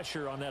the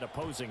pressure on that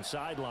opposing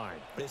sideline.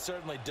 It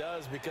certainly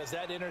does because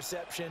that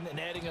interception and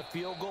adding a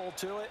field goal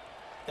to it,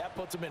 that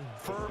puts them in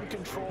firm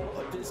control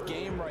of this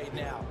game right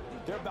now.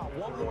 They're about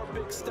one more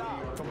big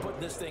stop from putting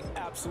this thing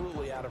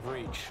absolutely out of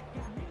reach.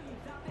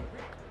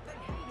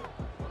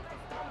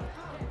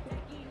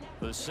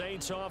 The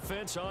Saints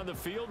offense on the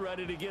field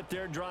ready to get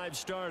their drive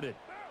started.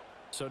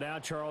 So now,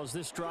 Charles,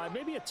 this drive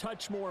maybe a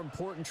touch more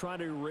important, trying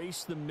to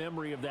erase the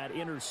memory of that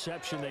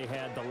interception they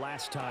had the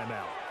last time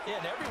out. Yeah,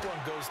 and everyone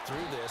goes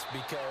through this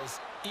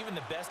because even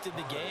the best in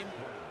the game,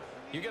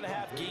 you're going to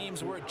have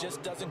games where it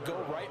just doesn't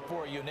go right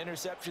for you and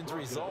interceptions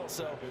result.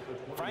 So,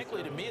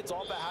 frankly, to me, it's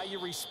all about how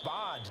you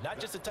respond, not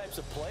just the types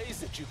of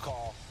plays that you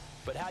call,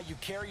 but how you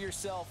carry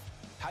yourself,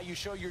 how you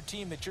show your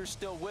team that you're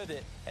still with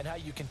it, and how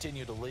you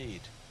continue to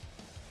lead.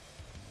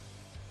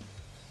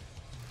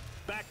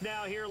 Back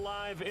now here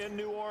live in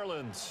New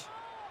Orleans.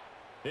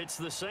 It's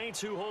the Saints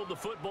who hold the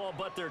football,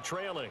 but they're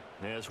trailing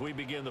as we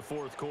begin the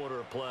 4th quarter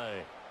of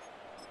play.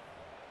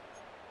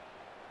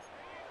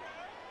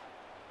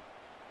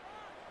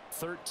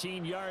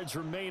 13 yards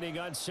remaining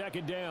on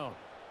 2nd down.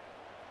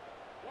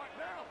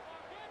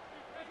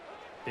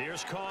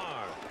 Here's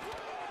Carr.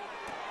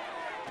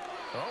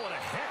 Oh, and a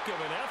heck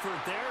of an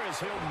effort there as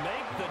he'll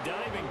make the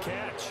diving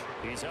catch.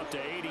 He's up to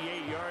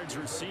 88 yards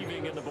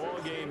receiving in the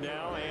ballgame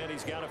now, and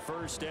he's got a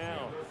 1st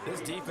down.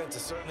 This defense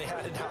has certainly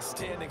had an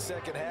outstanding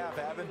second half,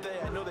 haven't they?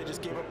 I know they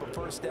just gave up a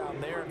 1st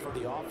down there, and for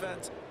the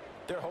offense,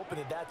 they're hoping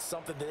that that's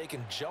something that they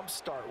can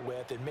jumpstart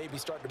with and maybe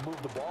start to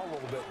move the ball a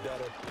little bit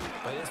better.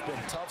 But it's been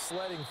tough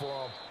sledding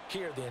for them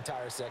here the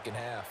entire second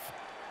half.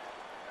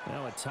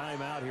 Now a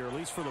timeout here, at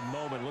least for the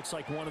moment. Looks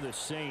like one of the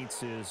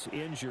Saints is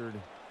injured,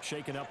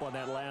 shaken up on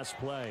that last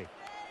play.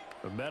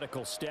 The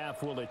medical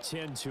staff will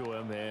attend to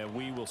him, and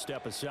we will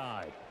step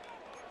aside.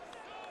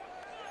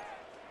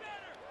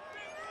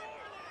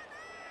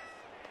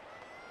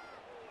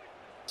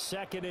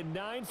 Second and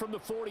 9 from the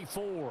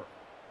 44.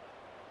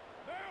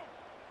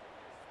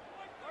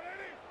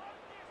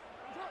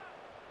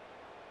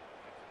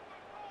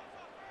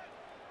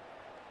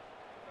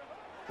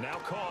 Now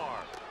Carr.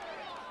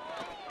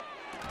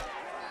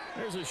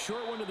 There's a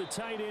short one to the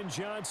tight end,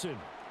 Johnson.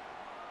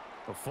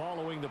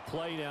 Following the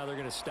play now, they're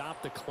going to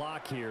stop the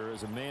clock here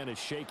as a man is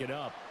shaken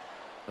up.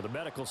 The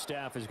medical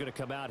staff is going to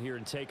come out here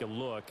and take a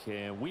look,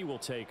 and we will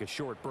take a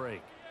short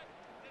break.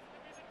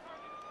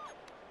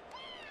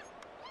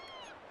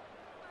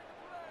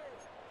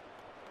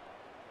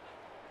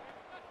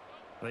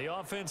 The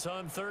offense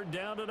on 3rd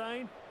down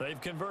tonight, they've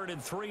converted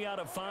 3 out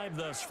of 5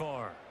 thus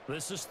far.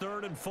 This is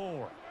 3rd and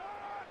 4.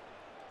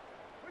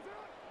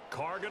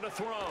 Carr going to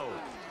throw.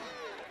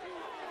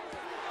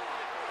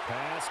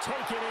 Pass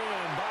taken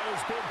in by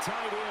his big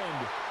tight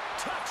end.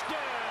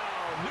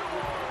 Touchdown, New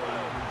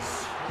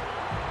Orleans.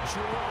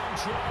 Jerome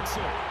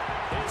Johnson,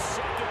 his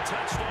 2nd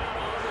touchdown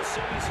on the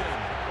season.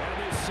 And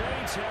the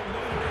Saints have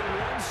made it a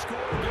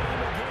one-score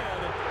game again.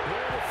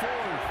 They're the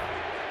 4th.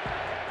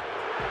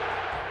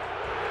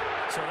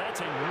 So that's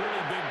a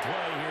really big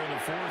play here in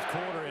the 4th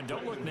quarter. And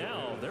don't look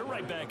now, they're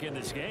right back in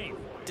this game.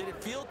 Did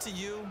it feel to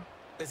you,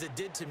 as it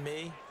did to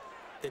me,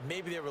 that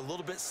maybe they were a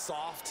little bit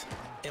soft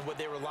in what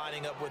they were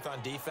lining up with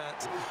on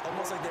defense?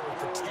 Almost like they were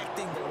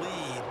protecting the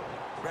lead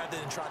rather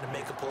than trying to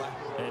make a play.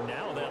 And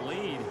now that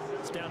lead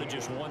is down to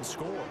just 1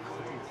 score.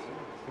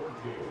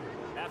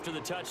 After the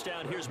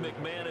touchdown, here's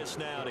McManus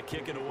now to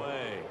kick it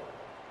away.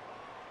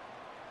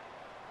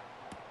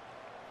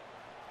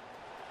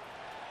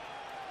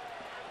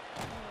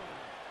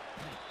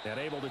 And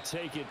able to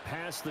take it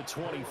past the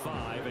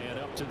 25 and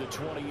up to the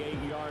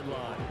 28-yard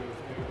line.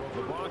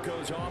 The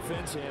Broncos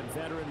offense and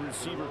veteran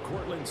receiver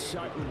Cortland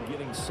Sutton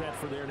getting set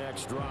for their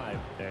next drive.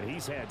 And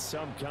he's had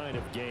some kind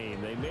of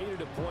game. They made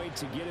it a point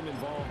to get him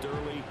involved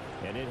early,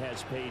 and it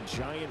has paid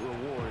giant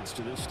rewards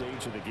to this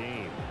stage of the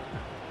game.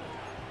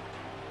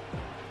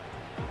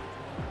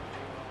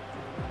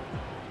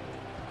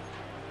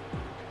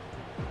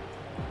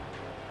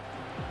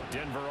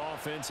 Denver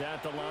offense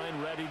at the line,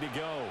 ready to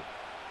go.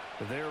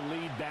 Their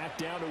lead back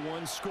down to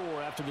one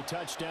score after the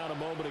touchdown a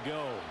moment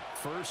ago.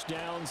 First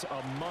down's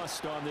a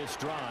must on this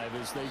drive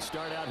as they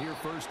start out here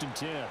 1st and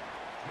 10.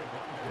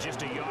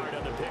 Just a yard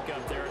on the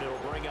pickup there, and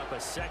it'll bring up a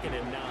 2nd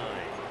and 9.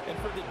 And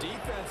for the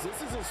defense,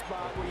 this is a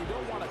spot where you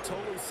don't want to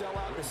totally sell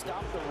out to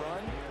stop the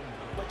run,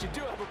 but you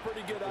do have a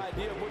pretty good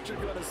idea of what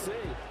you're going to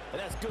see. And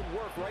that's good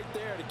work right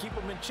there to keep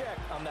them in check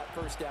on that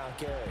first down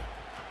carry.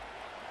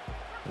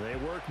 They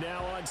work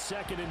now on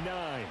 2nd and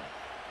 9.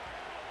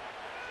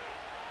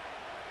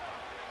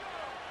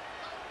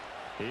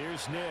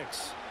 Here's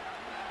Nix.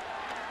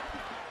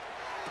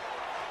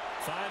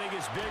 Finding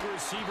his big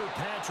receiver,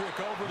 Patrick,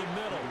 over the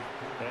middle.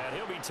 And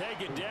he'll be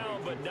taken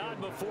down, but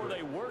not before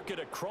they work it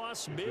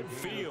across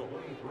midfield.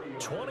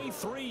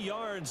 23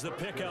 yards the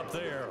pickup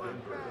there.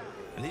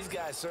 And these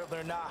guys certainly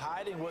are not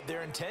hiding what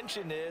their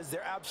intention is.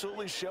 They're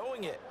absolutely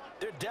showing it.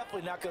 They're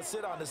definitely not going to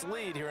sit on this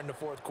lead here in the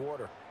 4th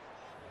quarter.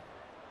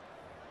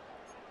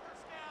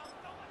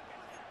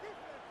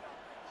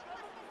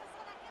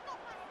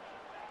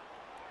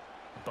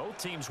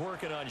 Both teams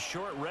working on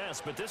short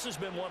rest, but this has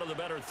been one of the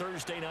better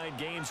Thursday night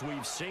games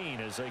we've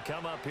seen as they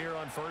come up here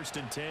on 1st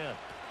and 10.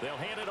 They'll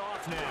hand it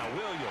off now.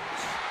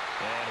 Williams.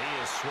 And he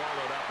is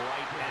swallowed up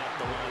right at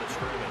the line of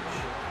scrimmage.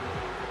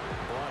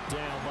 Brought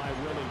down by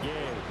Willie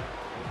Gay.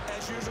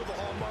 As usual, the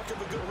hallmark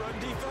of a good run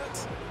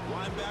defense,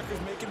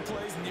 linebackers making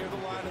plays near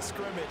the line of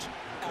scrimmage.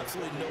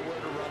 Absolutely nowhere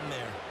to run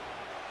there.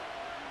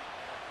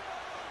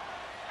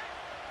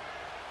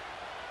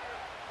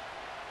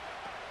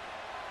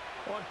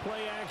 On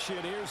play action,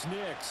 here's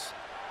Nix.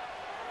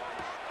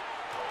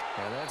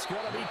 And that's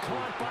going to be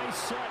caught by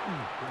Sutton.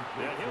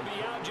 And he'll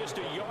be out just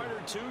a yard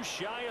or two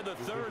shy of the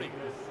 30.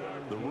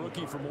 The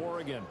rookie from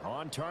Oregon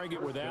on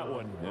target with that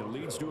one. And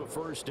leads to a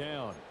first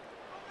down.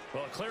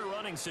 Well, a clear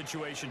running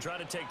situation, trying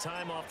to take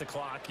time off the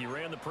clock. He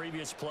ran the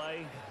previous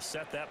play,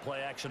 set that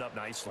play action up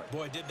nicely.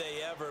 Boy, did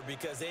they ever,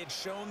 because they had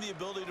shown the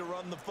ability to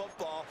run the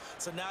football.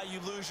 So now you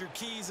lose your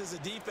keys as a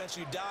defense.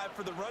 You dive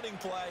for the running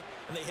play,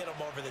 and they hit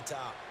them over the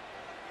top.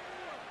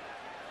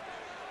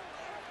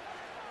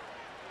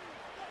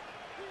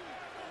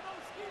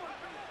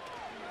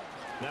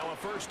 Now a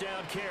first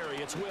down carry,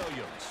 it's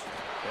Williams.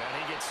 And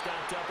he gets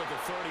stopped up at the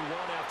 31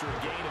 after a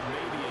gain of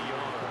maybe a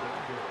yard.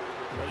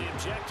 Well, the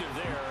objective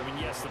there, I mean,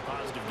 yes, the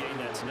positive gain,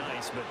 that's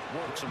nice, but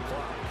work some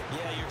clock.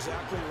 Yeah, you're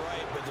exactly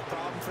right, but the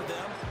problem for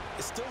them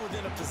is still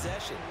within a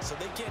possession, so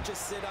they can't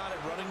just sit on it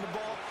running the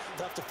ball.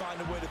 They'll have to find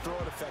a way to throw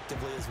it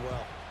effectively as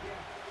well.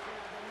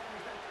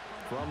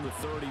 From the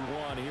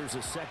 31, here's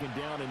a 2nd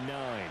down and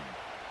 9.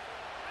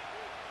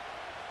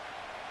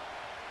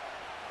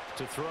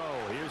 To throw,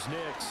 here's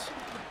Nix.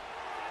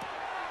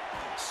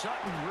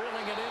 Sutton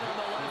reeling it in on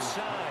the left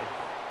side.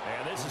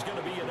 And this is going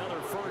to be another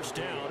first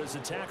down as the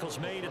tackle's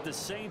made at the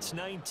Saints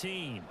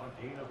 19.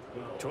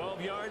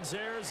 12 yards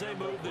there as they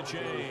move the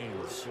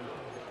chains.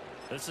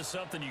 This is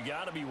something you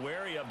got to be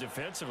wary of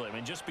defensively. I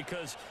mean, just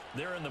because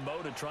they're in the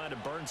mode of trying to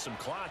burn some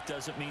clock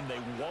doesn't mean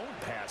they won't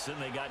pass it,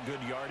 and they got good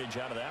yardage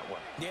out of that one.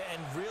 Yeah,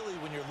 and really,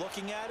 when you're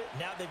looking at it,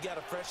 now they've got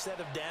a fresh set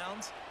of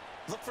downs.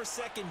 Look for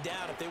 2nd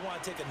down if they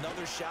want to take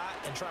another shot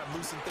and try and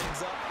loosen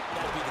things up.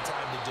 That'd be the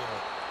time to do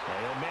it.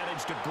 They'll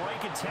manage to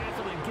break a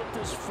tackle and get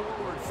this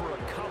forward for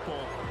a couple.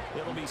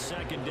 It'll be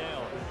 2nd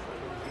down.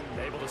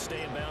 Able to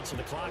stay in bounds, and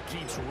the clock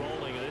keeps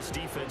rolling. And this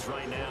defense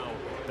right now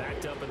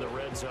backed up in the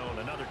red zone.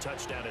 Another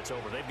touchdown, it's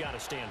over. They've got to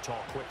stand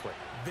tall quickly.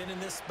 Been in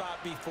this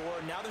spot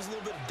before. Now there's a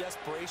little bit of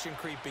desperation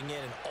creeping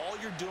in, and all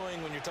you're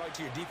doing when you're talking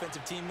to your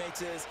defensive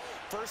teammates is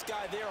first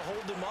guy there,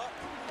 hold him up.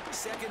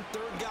 2nd,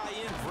 3rd guy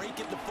in, break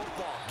it the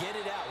football. Get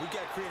it out. We've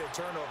got to create a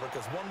turnover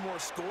because one more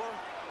score,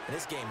 and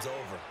this game's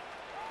over.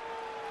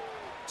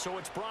 So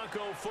it's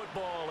Bronco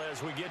football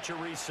as we get your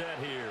reset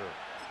here.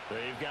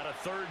 They've got a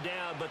 3rd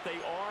down, but they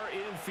are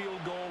in field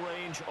goal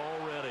range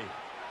already.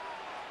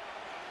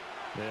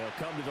 They'll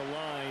come to the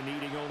line,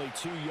 needing only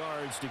 2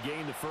 yards to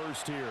gain the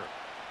first here.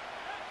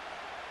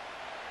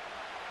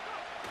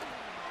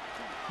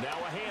 Now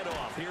a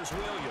handoff. Here's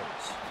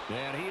Williams.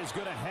 And he is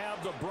going to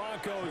have the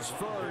Broncos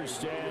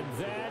first, and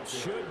that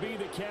should be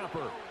the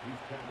capper.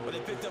 But they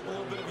picked up a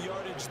little bit of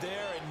yardage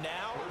there, and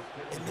now,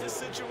 in this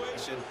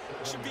situation,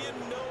 should be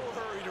in no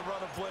hurry to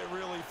run a play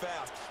really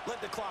fast.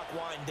 Let the clock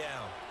wind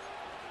down.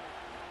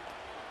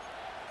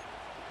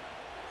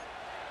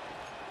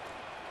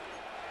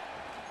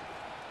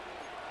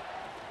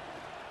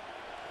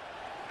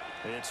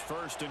 It's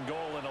 1st and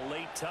goal, and a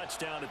late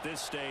touchdown at this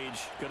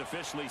stage could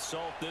officially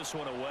salt this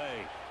one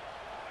away.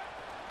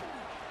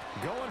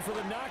 Going for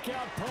the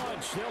knockout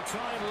punch. They'll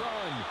try and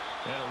run.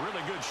 And a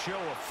really good show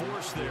of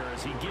force there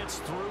as he gets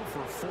through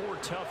for 4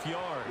 tough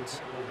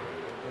yards.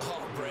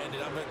 Oh,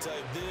 Brandon, I'm going to tell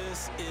you,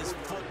 this is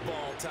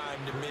football time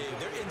to me.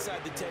 They're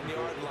inside the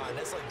 10-yard line.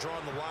 That's like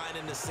drawing the line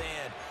in the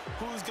sand.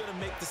 Who's going to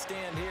make the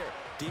stand here?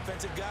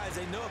 Defensive guys,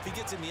 they know if he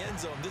gets in the end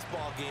zone, this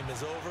ball game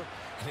is over.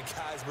 And the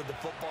guys with the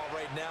football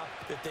right now,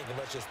 they're thinking,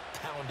 let's just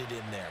pound it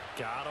in there.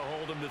 Got to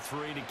hold him to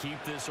 3 to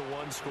keep this a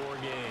one-score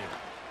game.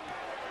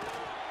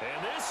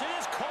 And this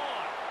is caught.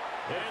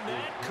 And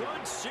that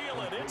could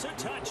seal it. It's a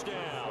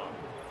touchdown.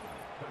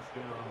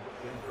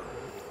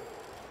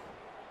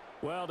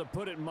 Well, to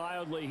put it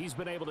mildly, he's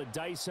been able to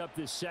dice up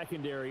this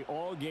secondary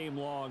all game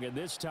long, and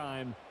this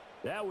time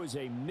that was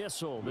a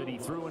missile that he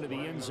threw into the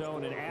end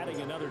zone and adding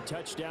another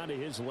touchdown to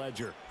his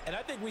ledger. And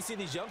I think we see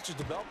these youngsters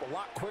develop a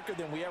lot quicker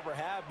than we ever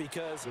have,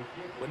 because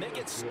when they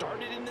get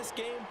started in this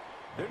game,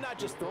 they're not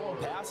just throwing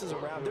passes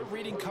around. They're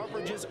reading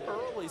coverages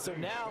early. So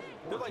now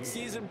they're like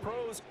seasoned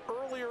pros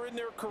earlier in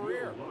their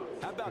career.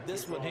 How about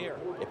this one here?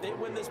 If they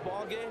win this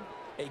ball game,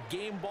 a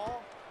game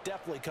ball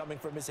definitely coming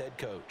from his head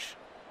coach.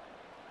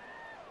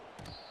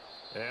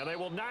 And they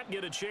will not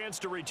get a chance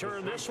to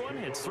return this one.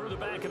 It's through the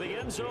back of the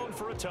end zone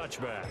for a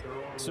touchback.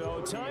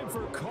 So time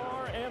for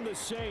Carr and the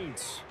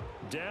Saints.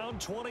 Down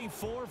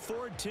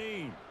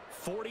 24-14.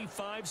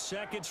 45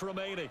 seconds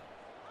remaining.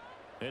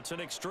 It's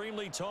an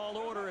extremely tall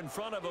order in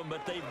front of them,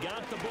 but they've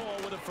got the ball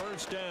with a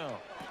first down.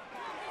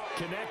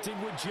 Connecting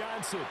with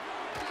Johnson.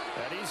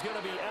 And he's going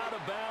to be out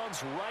of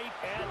bounds right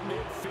at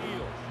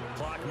midfield.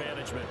 Clock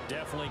management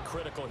definitely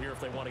critical here if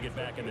they want to get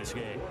back in this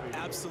game.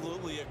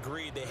 Absolutely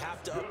agreed. They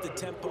have to up the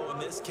tempo in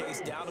this case,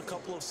 down a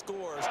couple of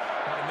scores.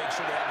 Want to make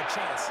sure they have a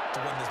chance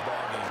to win this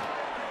ball game.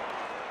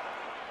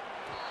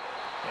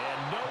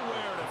 And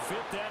nowhere to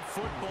fit that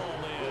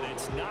football in.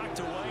 It's knocked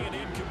away and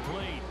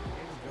incomplete.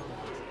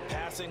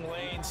 Passing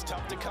lanes,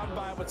 tough to come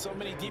by with so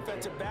many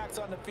defensive backs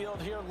on the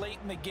field here late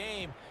in the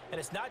game. And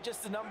it's not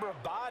just the number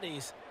of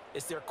bodies,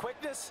 it's their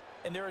quickness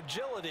and their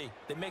agility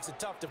that makes it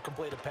tough to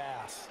complete a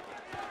pass.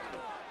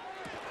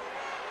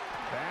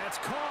 That's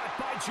caught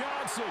by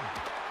Johnson.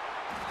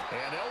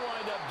 And they'll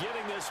wind up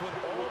getting this one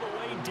all the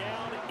way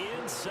down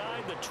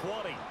inside the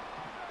 20.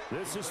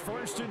 This is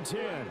 1st and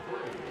 10.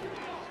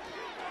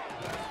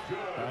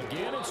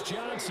 Again, it's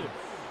Johnson.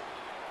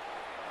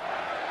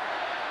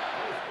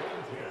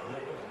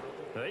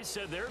 They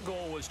said their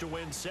goal was to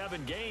win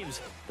 7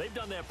 games. They've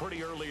done that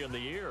pretty early in the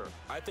year.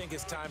 I think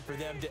it's time for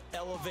them to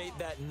elevate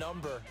that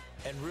number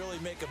and really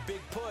make a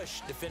big push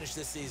to finish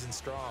this season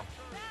strong.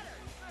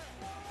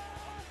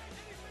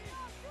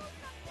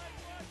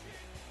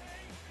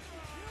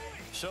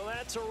 So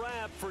that's a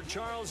wrap for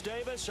Charles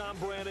Davis. I'm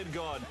Brandon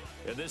Gunn,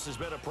 and this has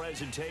been a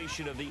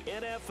presentation of the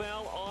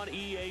NFL on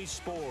EA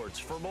Sports.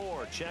 For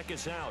more, check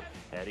us out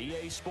at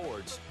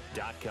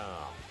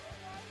easports.com.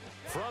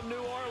 From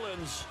New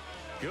Orleans,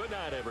 good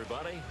night,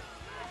 everybody.